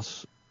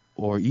cross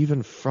or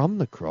even from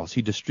the cross.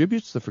 He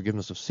distributes the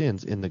forgiveness of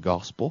sins in the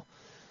gospel,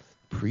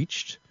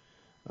 preached.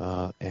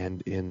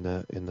 And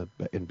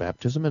in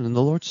baptism and in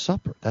the Lord's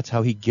Supper. That's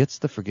how he gets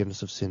the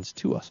forgiveness of sins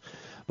to us.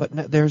 But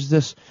there is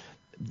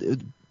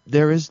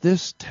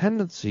this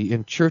tendency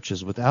in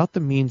churches without the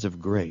means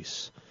of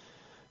grace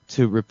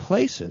to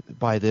replace it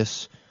by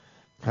this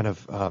kind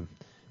of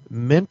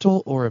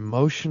mental or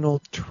emotional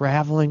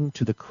traveling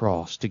to the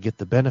cross to get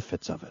the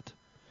benefits of it.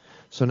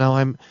 So now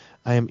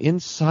I am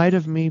inside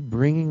of me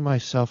bringing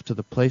myself to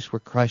the place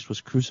where Christ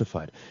was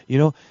crucified. You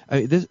know,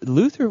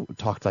 Luther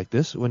talked like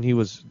this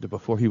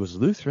before he was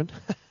Lutheran.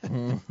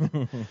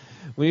 When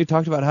he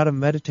talked about how to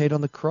meditate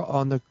on the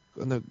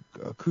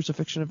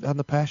crucifixion, on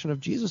the passion of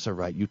Jesus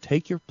aright. You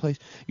take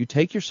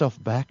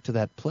yourself back to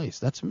that place.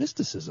 That's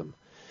mysticism.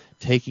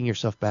 Taking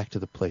yourself back to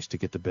the place to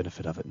get the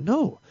benefit of it.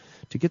 No.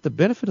 To get the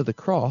benefit of the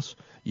cross,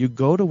 you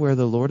go to where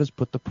the Lord has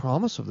put the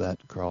promise of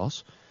that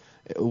cross.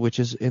 which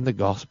is in the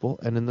gospel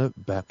and in the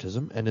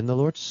baptism and in the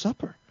Lord's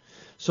Supper.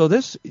 So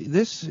this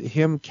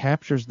hymn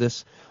captures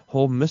this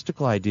whole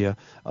mystical idea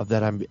of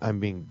that I'm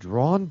being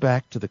drawn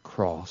back to the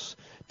cross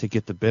to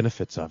get the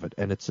benefits of it,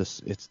 and it's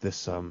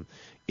this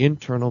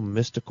internal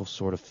mystical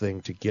sort of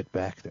thing to get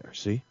back there.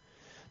 See,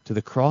 to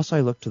the cross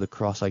I look, to the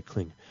cross I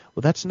cling.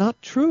 Well, that's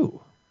not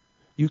true.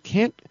 You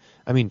can't.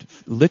 I mean,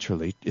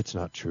 literally, it's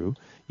not true.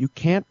 You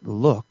can't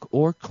look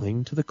or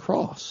cling to the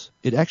cross.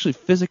 It actually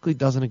physically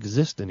doesn't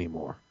exist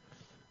anymore.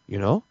 You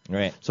know?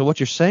 Right. So what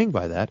you're saying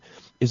by that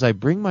is I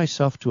bring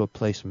myself to a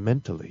place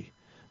mentally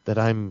that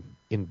I'm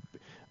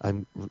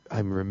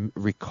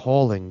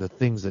recalling the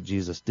things that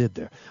Jesus did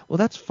there. Well,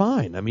 that's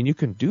fine. I mean, you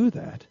can do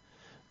that,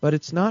 but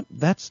it's not.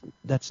 That's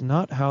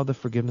not how the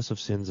forgiveness of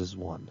sins is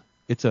won.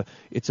 It's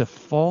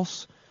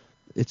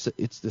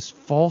this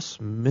false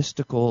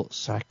mystical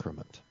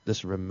sacrament,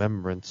 this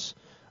remembrance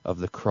of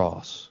the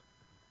cross.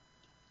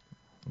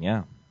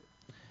 Yeah.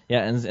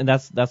 Yeah, and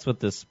that's what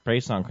this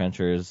Praise Song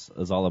Cruncher is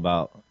all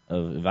about,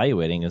 of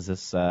evaluating, is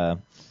this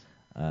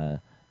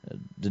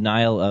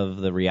denial of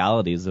the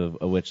realities of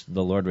which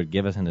the Lord would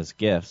give us in His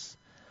gifts,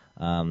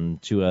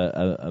 to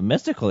a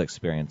mystical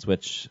experience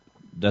which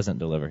doesn't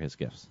deliver His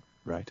gifts.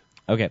 Right.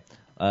 Okay.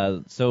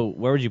 So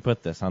where would you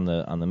put this on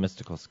the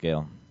mystical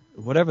scale?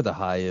 Whatever the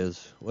high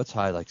is. What's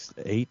high, like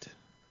 8?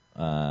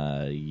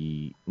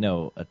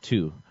 No, a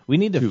 2. We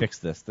need to fix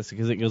this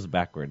because it goes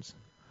backwards.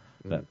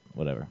 But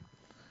whatever.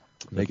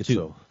 Make it 2.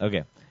 so.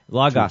 Okay.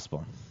 Law 2.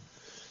 Gospel.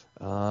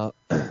 I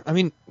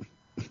mean,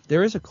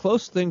 there is a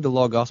close thing to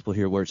law gospel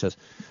here where it says,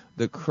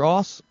 the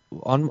cross,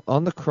 on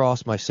the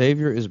cross, my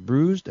Savior is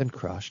bruised and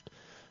crushed,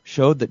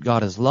 showed that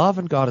God is love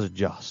and God is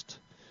just.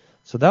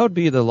 So that would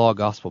be the law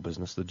gospel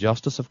business, the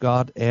justice of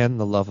God and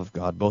the love of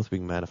God, both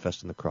being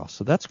manifest in the cross.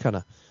 So that's kind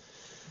of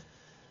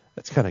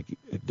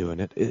doing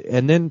it.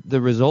 And then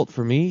the result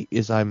for me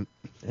is and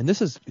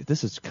this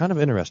is kind of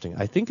interesting.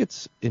 I think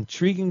it's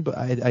intriguing, but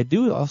I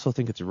do also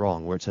think it's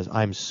wrong, where it says,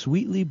 I'm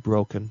sweetly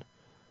broken,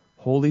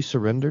 wholly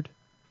surrendered.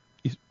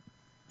 You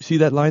see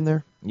that line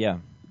there? Yeah.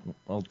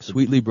 Well,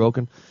 sweetly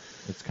broken.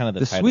 It's kind of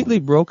the title. Sweetly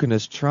broken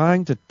is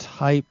trying to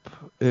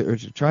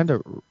trying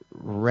to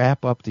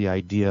wrap up the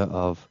idea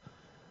of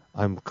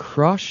I'm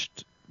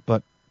crushed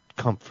but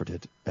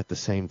comforted at the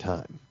same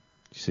time.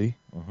 You see?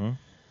 Mm-hmm.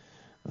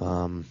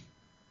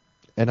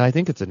 And I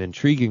think it's an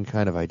intriguing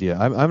kind of idea.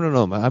 I don't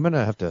know. I'm going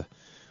to have to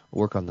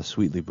work on the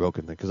sweetly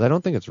broken thing because I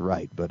don't think it's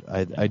right, but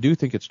I do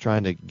think it's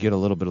trying to get a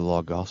little bit of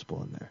law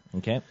gospel in there.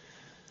 Okay.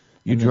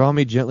 You draw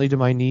me gently to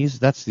my knees.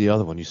 That's the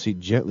other one. You see,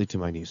 gently to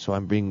my knees. So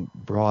I'm being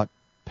brought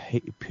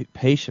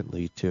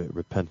patiently to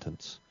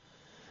repentance.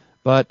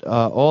 But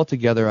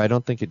altogether, I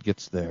don't think it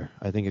gets there.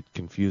 I think it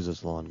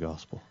confuses law and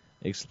gospel.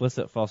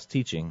 Explicit false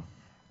teaching.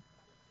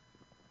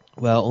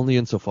 Well, only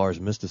insofar as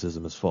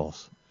mysticism is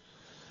false,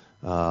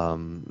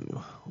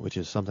 which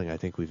is something I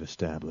think we've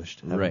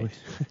established. Right.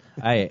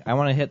 I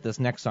want to hit this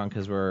next song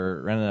because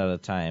we're running out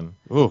of time.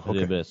 Oh, okay.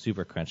 Do a bit of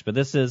Super Crunch. But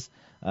this is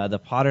The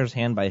Potter's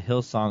Hand by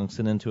Hillsong,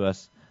 sent in to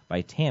us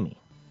by Tammy.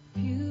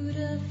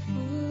 Beautiful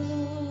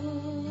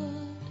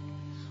Lord,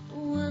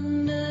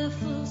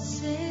 wonderful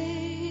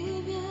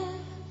Savior,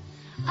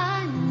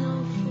 I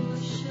know for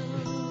sure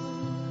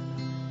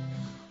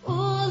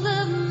all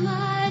of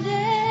my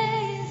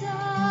days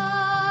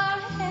are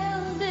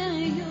held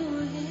in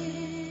your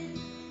hand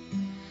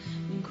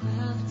and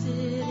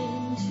crafted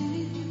into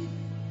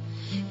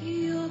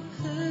your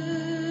perfect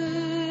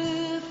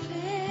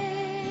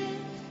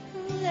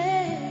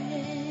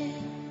plan.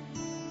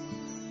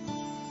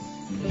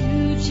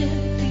 You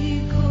gently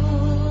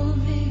call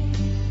me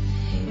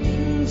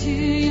into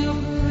your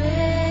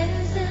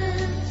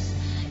presence,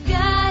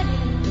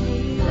 guiding me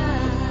by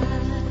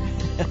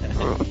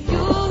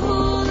your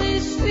Holy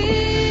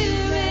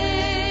Spirit.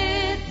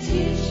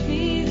 Teach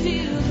me,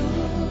 dear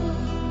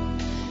Lord,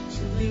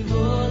 to live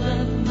all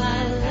of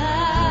my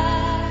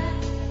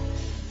life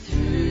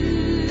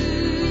through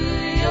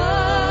your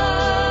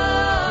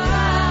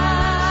eyes.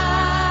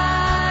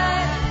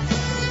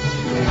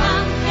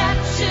 I'm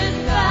captured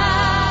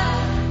by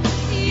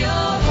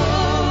your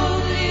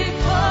holy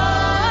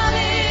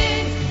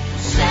calling.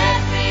 Set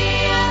me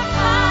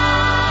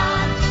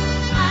apart.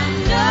 I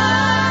know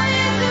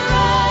you're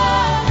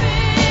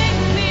drawing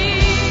me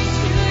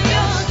to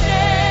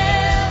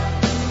yourself.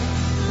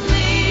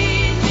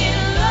 Lead me,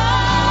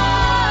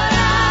 Lord,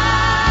 I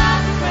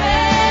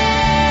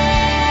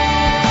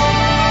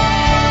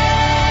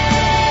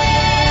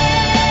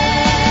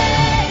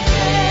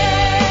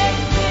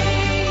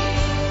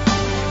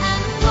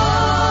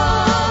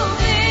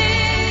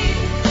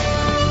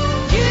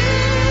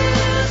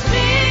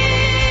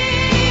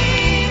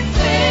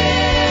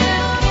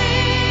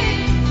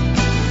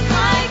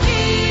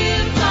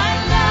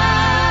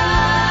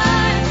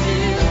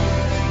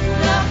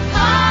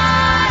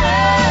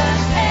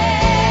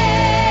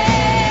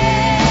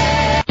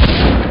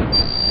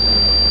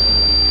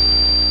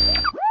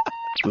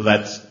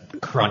Let's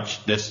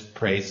crunch this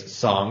praise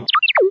song.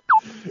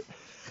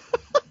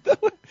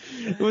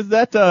 Was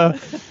that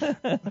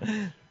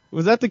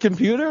Was that the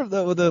computer?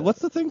 What's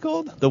the thing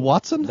called? The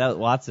Watson? That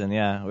Watson,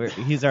 yeah.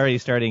 He's already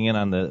starting in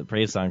on the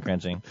praise song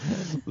crunching.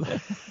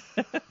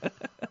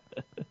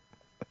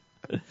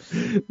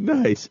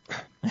 Nice.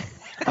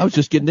 I was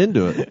just getting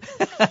into it.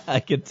 I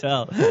could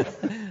tell.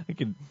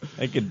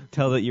 I could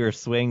tell that you were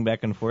swaying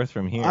back and forth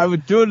from here. I was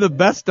doing the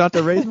best not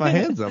to raise my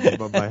hands up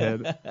above my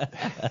head.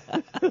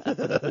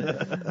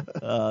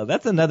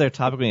 That's another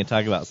topic we need to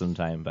talk about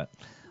sometime. But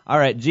all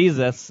right,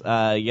 Jesus.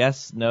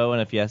 Yes, no,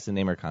 and if yes, a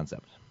name or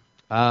concept.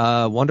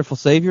 Wonderful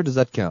Savior. Does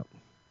that count?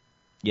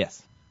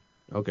 Yes.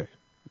 Okay.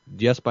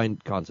 Yes by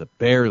concept.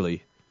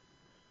 Barely.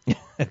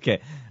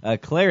 Okay.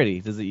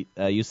 Clarity. Does it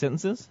use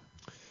sentences?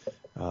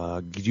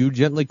 You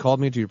gently called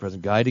me to your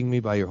presence, guiding me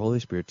by your Holy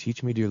Spirit.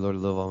 Teach me, dear Lord, to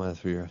live all my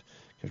through your.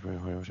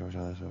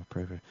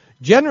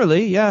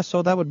 Generally, yeah.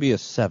 So that would be a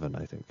 7,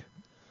 I think.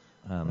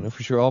 I know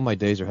for sure all my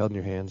days are held in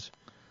your hands,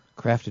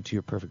 crafted to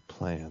your perfect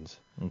plans.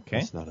 Okay.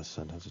 That's not a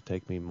sentence. So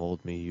take me,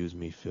 mold me, use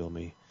me, fill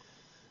me.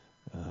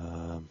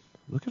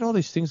 Look at all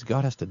these things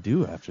God has to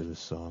do after this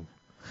song.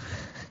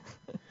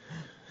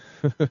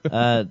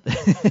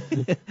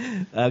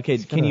 Okay,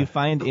 can you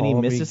find any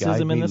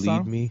mysticism in this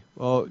song? Lead me.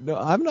 Oh, no,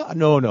 I'm not.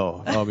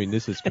 No. I mean,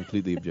 this is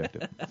completely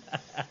objective.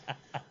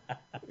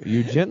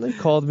 You gently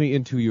called me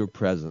into your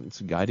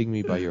presence, guiding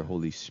me by your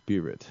Holy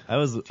Spirit. I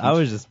was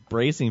just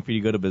bracing for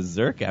you to go to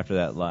berserk after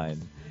that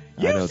line.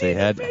 I know they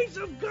had. The face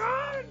of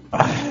God.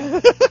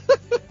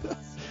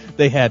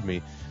 They had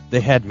me. They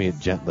had me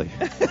gently.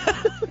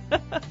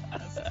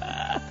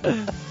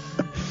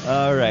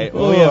 All right.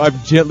 Well,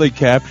 I'm gently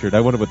captured.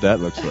 I wonder what that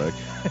looks like.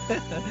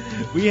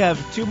 We have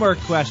 2 more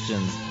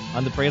questions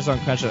on the Praise Song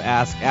Crunch to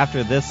ask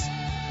after this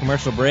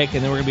commercial break,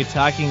 and then we're going to be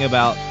talking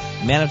about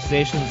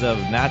manifestations of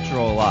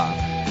natural law.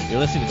 You're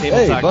listening to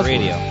Table Talk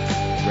Radio.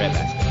 Right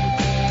back.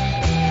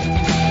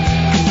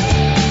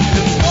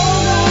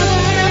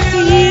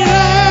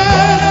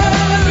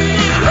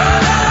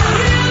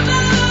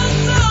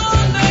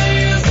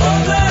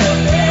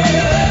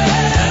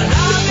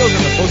 This goes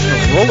an emotional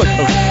roller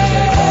coaster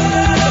today.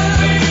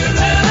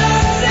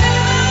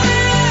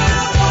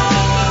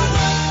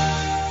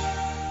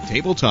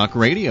 Table Talk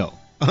Radio.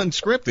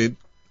 Unscripted,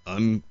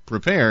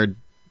 unprepared,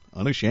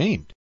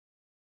 unashamed.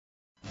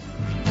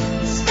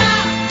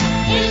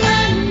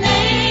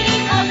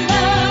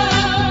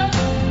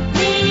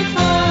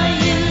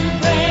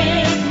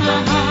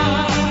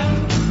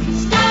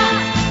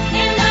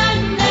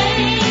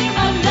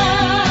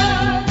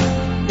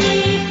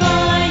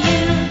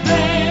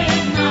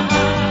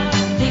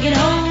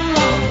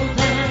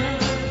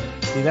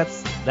 See,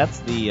 that's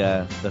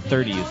the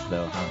 30s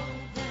though, huh?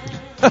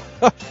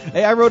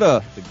 Hey, I wrote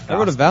a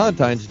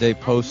Valentine's Day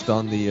post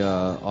on the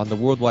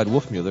Worldwide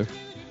Wolfmuller.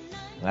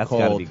 That's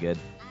got to be good.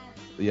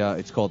 Yeah,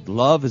 it's called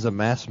 "Love is a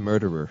Mass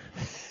Murderer."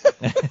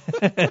 You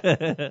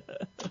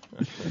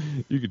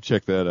can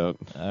check that out.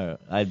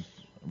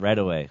 Right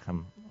away.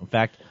 In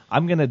fact,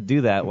 I'm gonna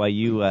do that while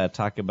you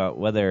talk about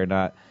whether or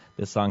not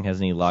this song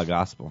has any law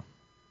gospel.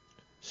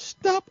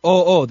 Stop!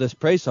 Oh, this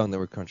praise song that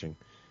we're crunching.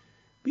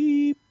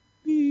 Beep,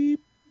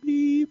 beep,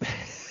 beep.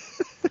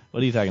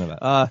 What are you talking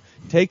about?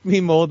 Take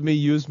me, mold me,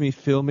 use me,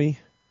 fill me.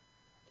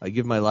 I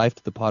give my life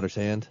to the potter's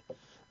hand.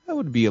 That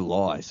would be a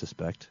law, I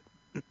suspect.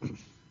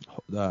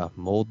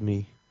 Mold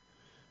me,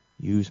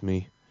 use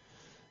me.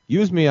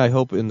 Use me, I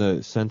hope, in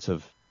the sense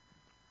of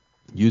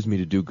use me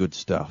to do good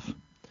stuff.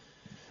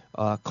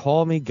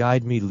 Call me,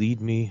 guide me, lead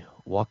me,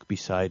 walk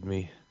beside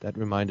me. That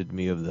reminded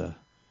me of the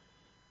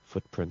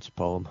Footprints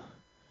poem,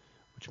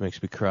 which makes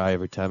me cry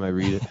every time I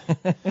read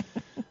it.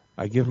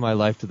 I give my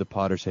life to the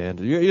potter's hand.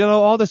 You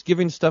know, all this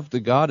giving stuff to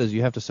God is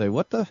you have to say,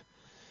 what does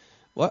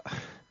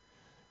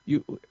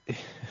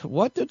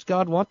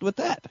God want with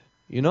that?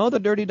 You know the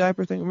dirty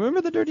diaper thing? Remember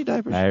the dirty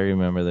diaper thing? I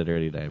remember the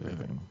dirty diaper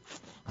thing.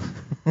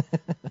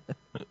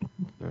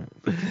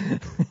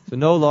 So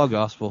no law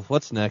gospel.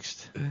 What's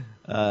next?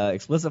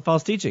 Explicit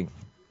false teaching.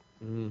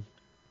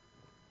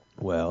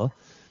 Well,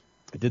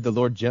 did the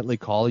Lord gently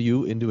call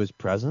you into his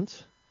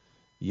presence?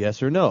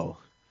 Yes or no?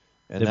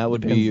 And that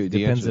would be the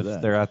depends answer if to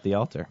that. they're at the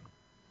altar.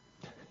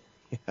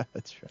 Yeah,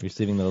 that's right.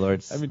 Receiving the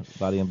Lord's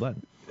body and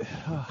blood.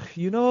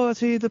 You know,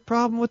 see, the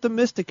problem with the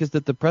mystic is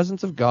that the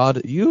presence of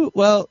God,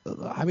 how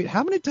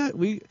many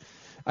times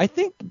I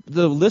think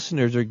the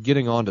listeners are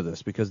getting onto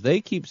this because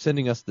they keep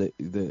sending us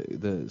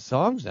the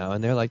songs now,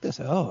 and they're like this,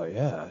 oh,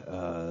 yeah,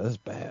 that's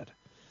bad.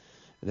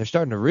 And they're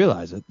starting to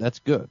realize it. That's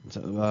good.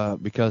 So,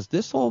 because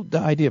this whole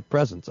idea of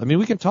presence, I mean,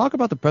 we can talk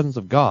about the presence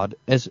of God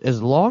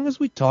as long as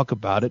we talk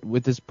about it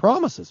with his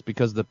promises,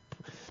 because the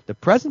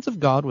presence of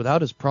God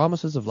without his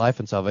promises of life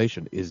and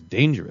salvation is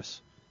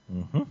dangerous.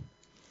 Mm-hmm.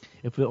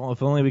 If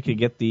only we could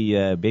get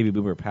the baby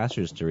boomer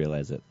pastors to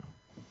realize it.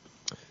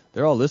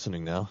 They're all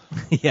listening now.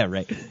 Yeah,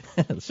 right.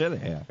 Sure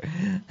they are.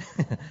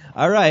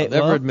 All right.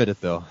 I'll never admit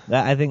it, though.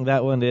 I think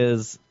that one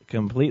is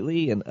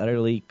completely and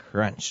utterly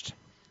crunched.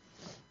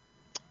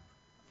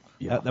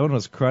 Yeah. That one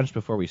was crunched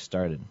before we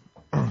started.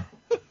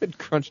 It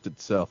crunched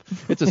itself.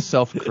 It's a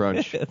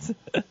self-crunch.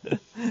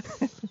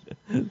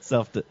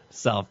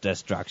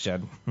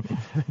 Self-destruction.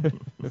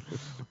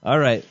 All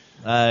right.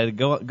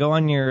 Go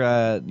on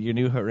your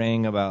new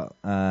harangue about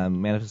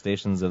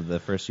manifestations of the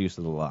first use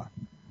of the law.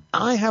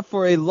 I have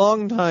for a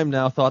long time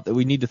now thought that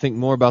we need to think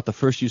more about the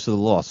first use of the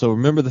law. So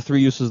remember the 3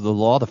 uses of the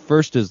law? The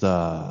first is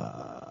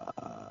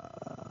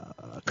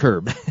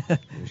curb.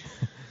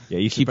 Yeah,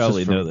 you should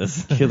probably know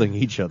this. Killing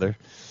each other.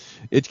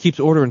 It keeps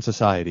order in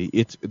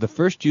society. The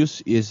first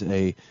use is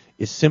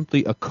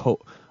simply a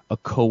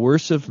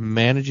coercive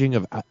managing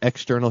of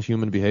external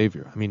human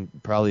behavior. I mean,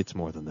 probably it's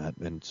more than that.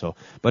 And so,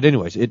 but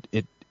anyways, it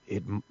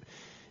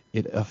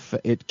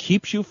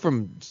keeps you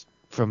from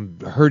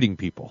hurting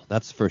people.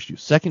 That's the first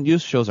use. Second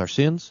use shows our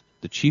sins.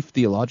 The chief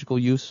theological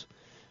use,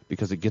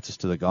 because it gets us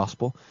to the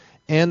gospel.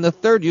 And the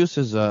third use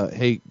is,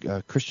 hey,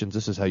 Christians,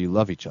 this is how you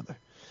love each other.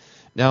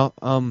 Now,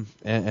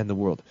 and the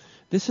world.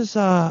 This is,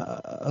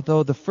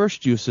 though, the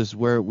first use is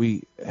where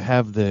we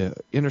have the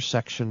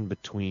intersection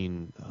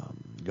between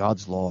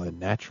God's law and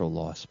natural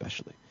law,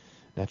 especially.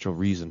 Natural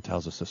reason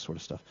tells us this sort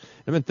of stuff.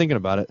 I've been thinking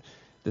about it,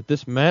 that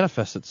this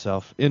manifests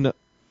itself in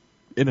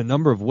a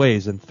number of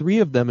ways, and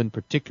 3 of them in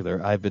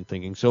particular I've been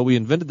thinking. So we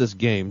invented this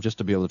game just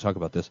to be able to talk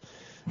about this,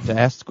 to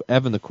ask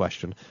Evan the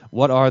question,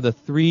 what are the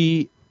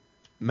 3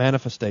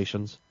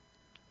 manifestations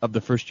of the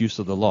first use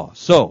of the law?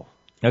 So,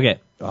 okay,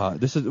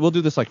 we'll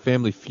do this like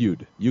Family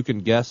Feud. You can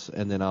guess,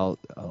 and then I'll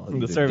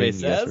the survey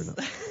says.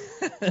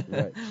 Yes or no.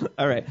 Right.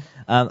 All right.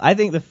 I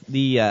think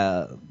the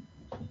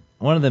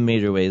one of the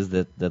major ways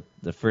that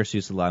the first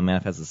use of the law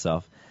manifests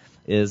itself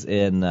is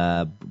in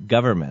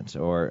government,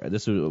 or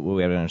this is what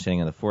we have an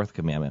understanding of the 4th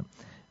commandment.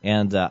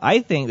 And I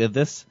think that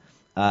this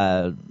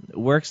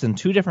works in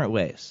 2 different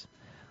ways.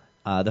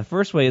 The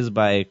first way is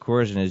by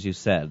coercion, as you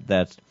said,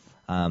 that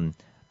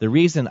the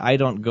reason I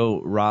don't go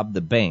rob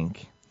the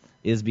bank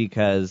is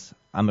because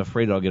I'm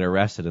afraid I'll get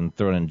arrested and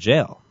thrown in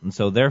jail. And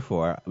so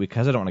therefore,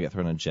 because I don't want to get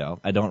thrown in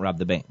jail, I don't rob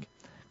the bank.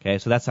 Okay,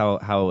 so that's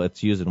how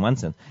it's used in one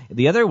sense.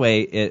 The other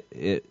way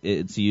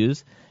it's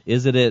used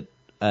is that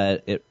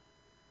it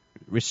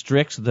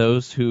restricts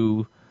those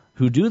who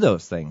do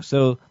those things.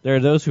 So there are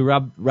those who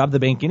rob the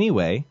bank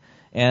anyway,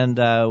 and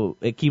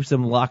it keeps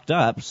them locked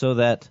up so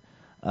that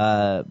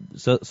so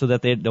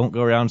that they don't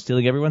go around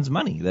stealing everyone's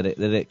money. That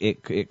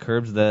it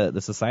curbs the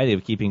society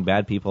of keeping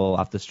bad people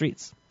off the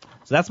streets.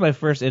 So that's my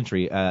first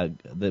entry,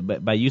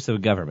 by use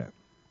of government.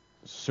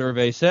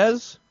 Survey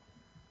says,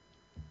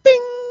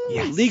 bing!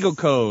 Yes. Legal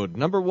code,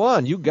 number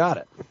 1, you got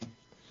it.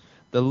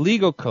 The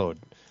legal code.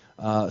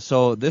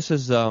 So this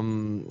is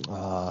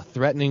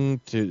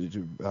threatening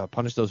to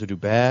punish those who do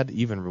bad,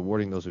 even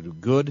rewarding those who do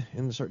good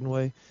in a certain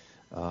way.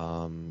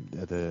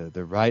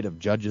 The right of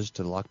judges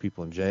to lock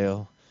people in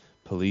jail,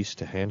 police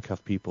to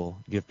handcuff people,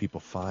 give people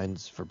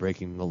fines for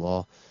breaking the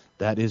law.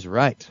 That is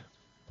right.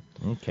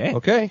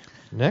 Okay.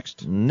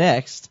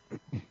 Next,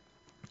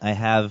 I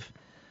have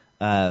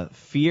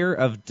fear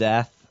of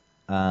death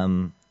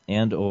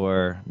and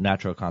or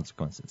natural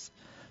consequences.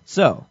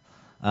 So,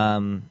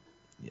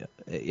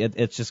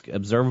 it's just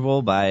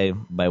observable by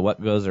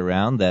what goes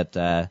around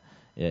that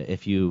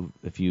if you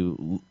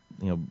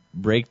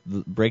break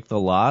the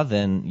law,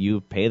 then you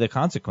pay the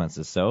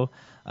consequences. So,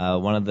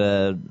 one of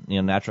the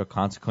natural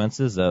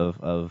consequences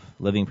of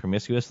living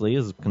promiscuously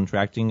is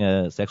contracting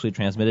a sexually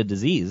transmitted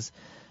disease.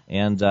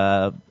 And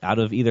out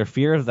of either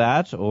fear of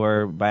that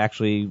or by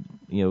actually,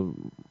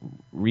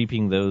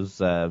 reaping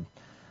those,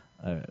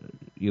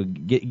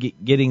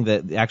 getting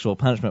the actual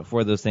punishment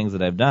for those things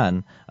that I've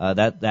done,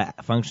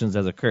 that functions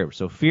as a curb.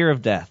 So fear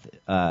of death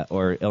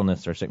or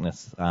illness or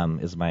sickness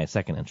is my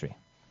second entry.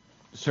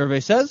 Survey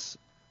says.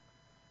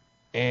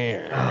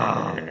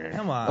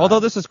 Come on.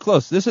 Although this is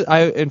close.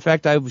 In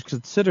fact, I was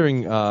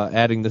considering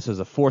adding this as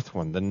a 4th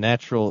one, the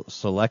natural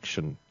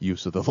selection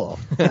use of the law.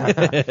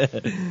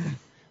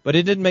 But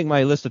it didn't make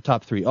my list of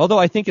top 3, although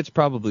I think it's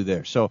probably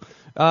there. So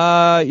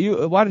why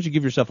don't you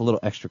give yourself a little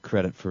extra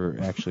credit for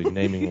actually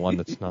naming one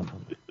that's not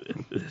on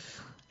there?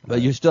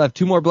 But you still have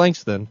 2 more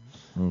blanks then.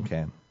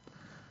 Okay.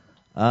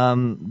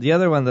 The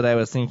other one that I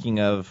was thinking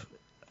of,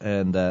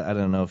 and I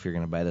don't know if you're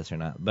going to buy this or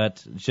not,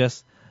 but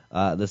just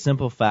the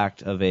simple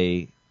fact of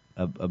a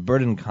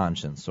burdened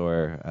conscience,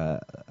 or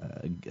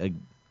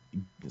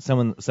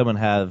someone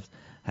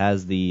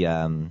has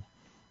the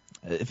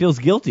it feels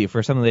guilty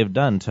for something they've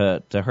done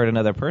to hurt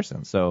another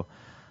person. So,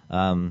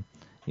 I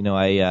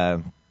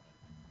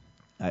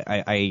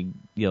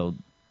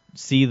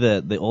see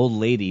the old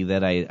lady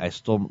that I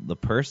stole the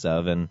purse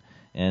of, and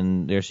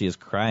there she is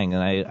crying,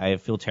 and I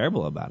feel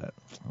terrible about it.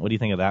 What do you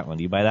think of that one?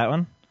 Do you buy that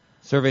one?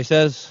 Survey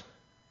says,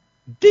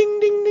 ding,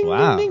 ding, ding,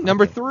 wow. ding, ding.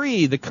 Number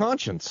 3, the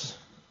conscience.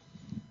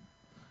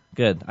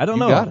 Good. I don't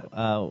know. Got it.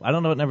 I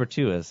don't know what number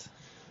 2 is.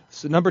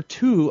 So number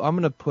 2, I'm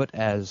going to put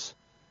as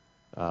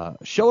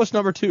show us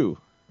number 2.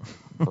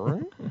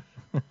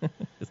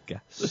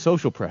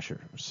 Social pressure,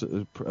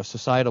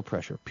 societal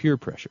pressure, peer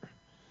pressure,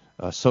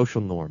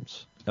 social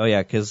norms. Oh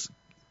yeah, because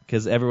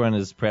everyone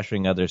is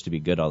pressuring others to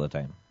be good all the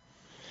time.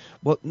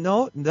 Well,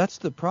 no, that's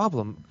the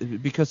problem.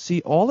 Because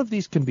see, all of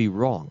these can be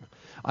wrong.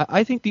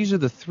 I think these are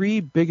the 3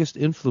 biggest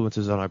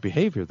influences on our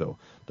behavior, though: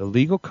 the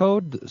legal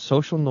code, the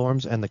social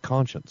norms, and the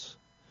conscience.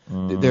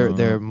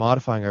 They're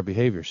modifying our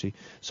behavior. See,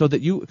 so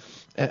that you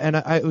and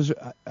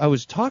I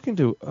was talking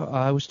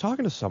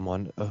to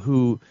someone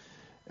who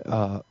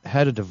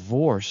had a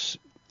divorce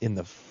in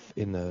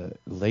the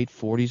late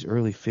 40s,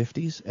 early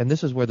 50s, and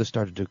this is where this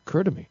started to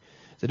occur to me,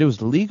 that it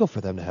was legal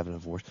for them to have a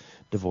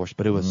divorce,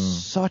 but it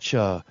was such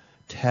a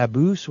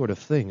taboo sort of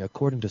thing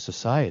according to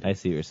society. I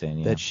see what you're saying.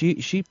 Yeah. That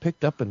she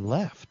picked up and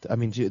left. I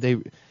mean, they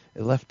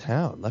left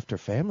town, left her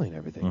family and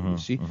everything. You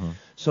see,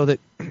 so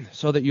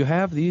that you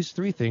have these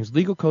three things: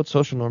 legal code,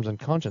 social norms, and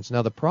conscience.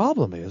 Now the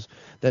problem is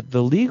that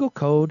the legal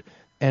code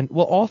and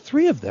all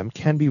three of them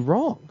can be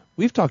wrong.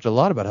 We've talked a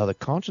lot about how the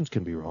conscience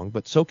can be wrong,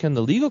 but so can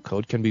the legal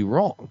code can be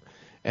wrong,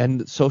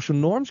 and social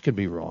norms can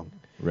be wrong.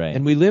 Right.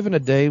 And we live in a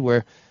day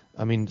where,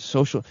 I mean,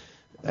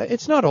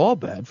 it's not all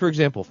bad. For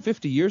example,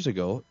 50 years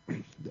ago,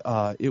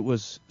 it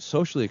was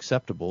socially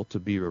acceptable to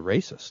be a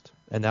racist,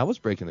 and that was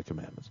breaking the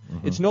commandments.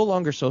 It's no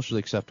longer socially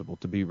acceptable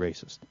to be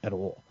racist at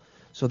all.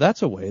 So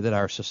that's a way that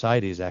our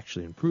society has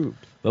actually improved.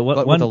 But with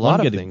a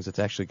lot of things, it's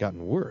actually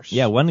gotten worse.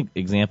 Yeah, one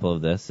example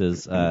of this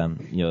is a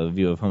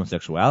view of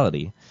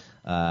homosexuality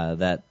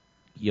that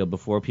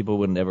before people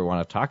wouldn't ever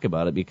want to talk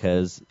about it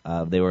because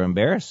they were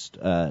embarrassed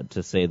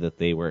to say that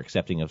they were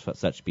accepting of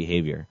such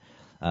behavior.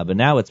 But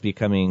now it's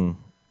becoming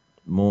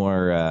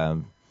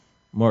more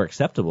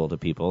acceptable to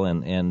people,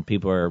 and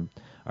people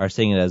are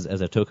seeing it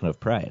as a token of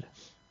pride.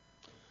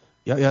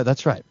 Yeah,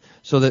 that's right.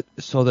 So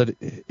that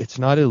it's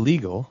not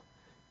illegal,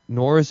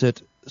 nor is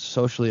it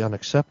socially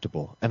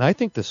unacceptable. And I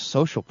think the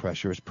social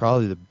pressure is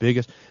probably the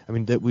biggest. I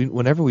mean, that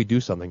whenever we do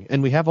something,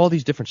 and we have all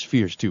these different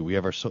spheres too. We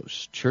have our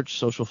church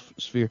social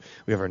sphere,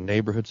 we have our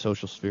neighborhood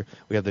social sphere,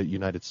 we have the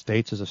United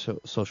States as a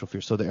social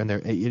sphere. So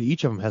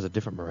each of them has a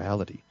different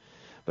morality.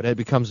 But it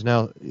becomes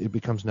now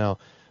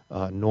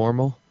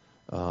normal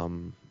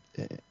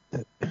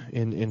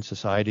in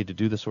society to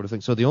do this sort of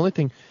thing. So the only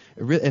thing,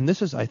 and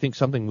this is, I think,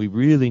 something we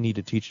really need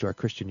to teach to our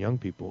Christian young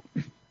people,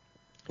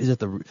 is that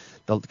the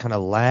kind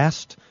of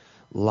last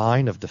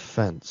line of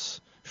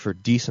defense for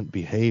decent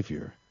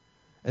behavior,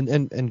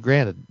 and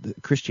granted,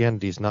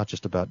 Christianity is not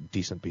just about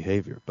decent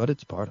behavior, but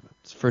it's part of it.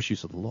 It's the first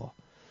use of the law,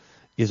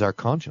 is our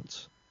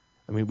conscience.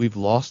 I mean, we've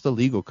lost the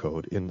legal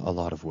code in a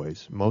lot of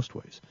ways, most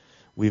ways.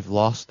 We've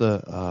lost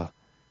the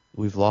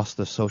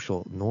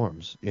social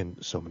norms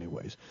in so many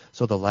ways.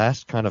 So the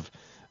last kind of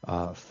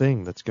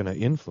thing that's going to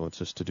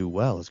influence us to do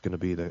well is going to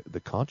be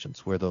the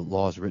conscience, where the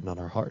law is written on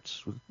our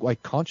hearts. Why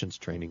conscience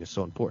training is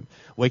so important.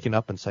 Waking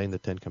up and saying the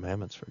Ten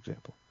Commandments, for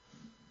example.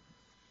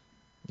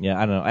 Yeah,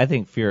 I don't know. I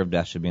think fear of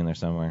death should be in there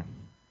somewhere.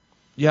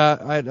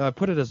 Yeah, I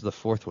put it as the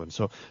fourth one.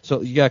 So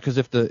yeah, because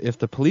if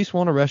the police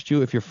won't arrest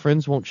you, if your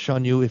friends won't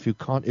shun you, if your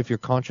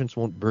conscience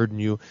won't burden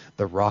you,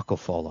 the rock will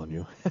fall on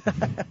you.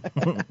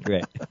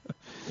 Great.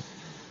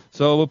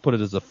 So we'll put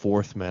it as the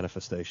fourth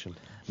manifestation.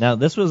 Now,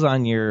 this was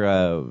on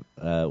your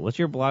what's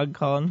your blog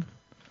called?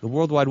 The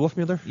Worldwide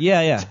Wolfmuller?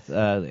 Yeah.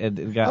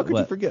 It got, how could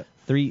you forget?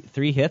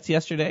 Three hits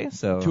yesterday.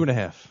 So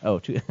 2.5. Oh,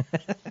 2.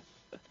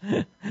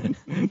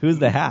 Who's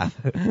the half?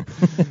 I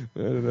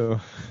don't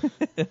know.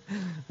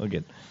 Well,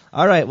 good.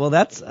 All right. Well,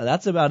 that's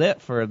about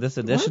it for this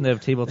edition of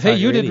Table Talk Radio.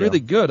 Hey, you Radio. did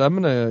really good.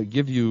 I'm going to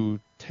give you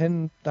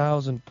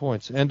 10,000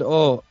 points. And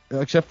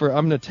except for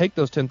I'm going to take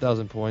those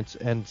 10,000 points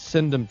and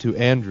send them to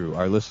Andrew,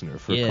 our listener,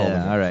 for calling.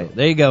 Yeah. All right. So.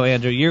 There you go,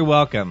 Andrew. You're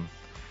welcome.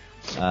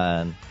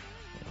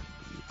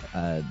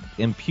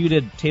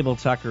 Imputed Table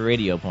Talker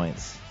Radio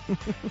points.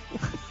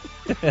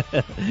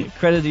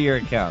 Credit to your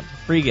account.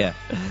 Free gift.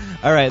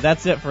 All right,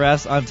 that's it for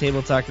us on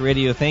Table Talk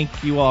Radio.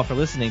 Thank you all for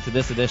listening to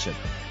this edition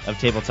of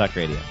Table Talk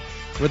Radio.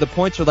 Where the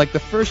points are like the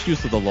first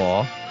use of the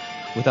law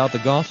without the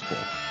gospel.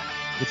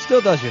 It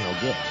still does you no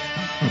good.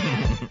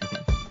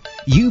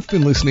 You've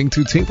been listening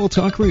to Table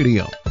Talk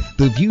Radio.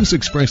 The views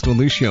expressed on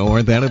this show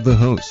are that of the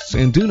hosts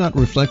and do not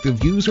reflect the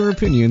views or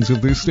opinions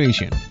of this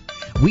station.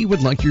 We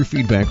would like your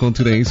feedback on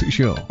today's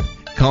show.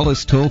 Call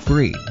us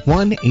toll-free,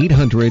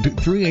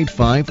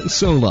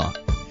 1-800-385-SOLA.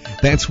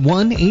 That's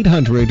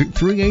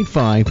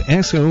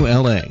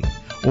 1-800-385-SOLA.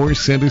 Or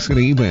send us an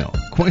email,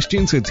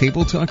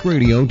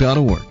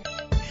 questions@tabletalkradio.org.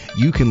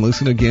 You can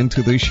listen again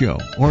to this show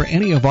or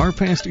any of our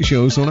past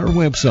shows on our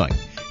website,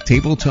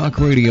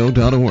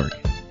 tabletalkradio.org.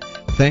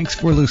 Thanks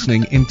for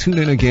listening, and tune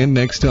in again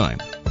next time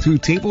to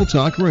Table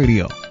Talk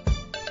Radio.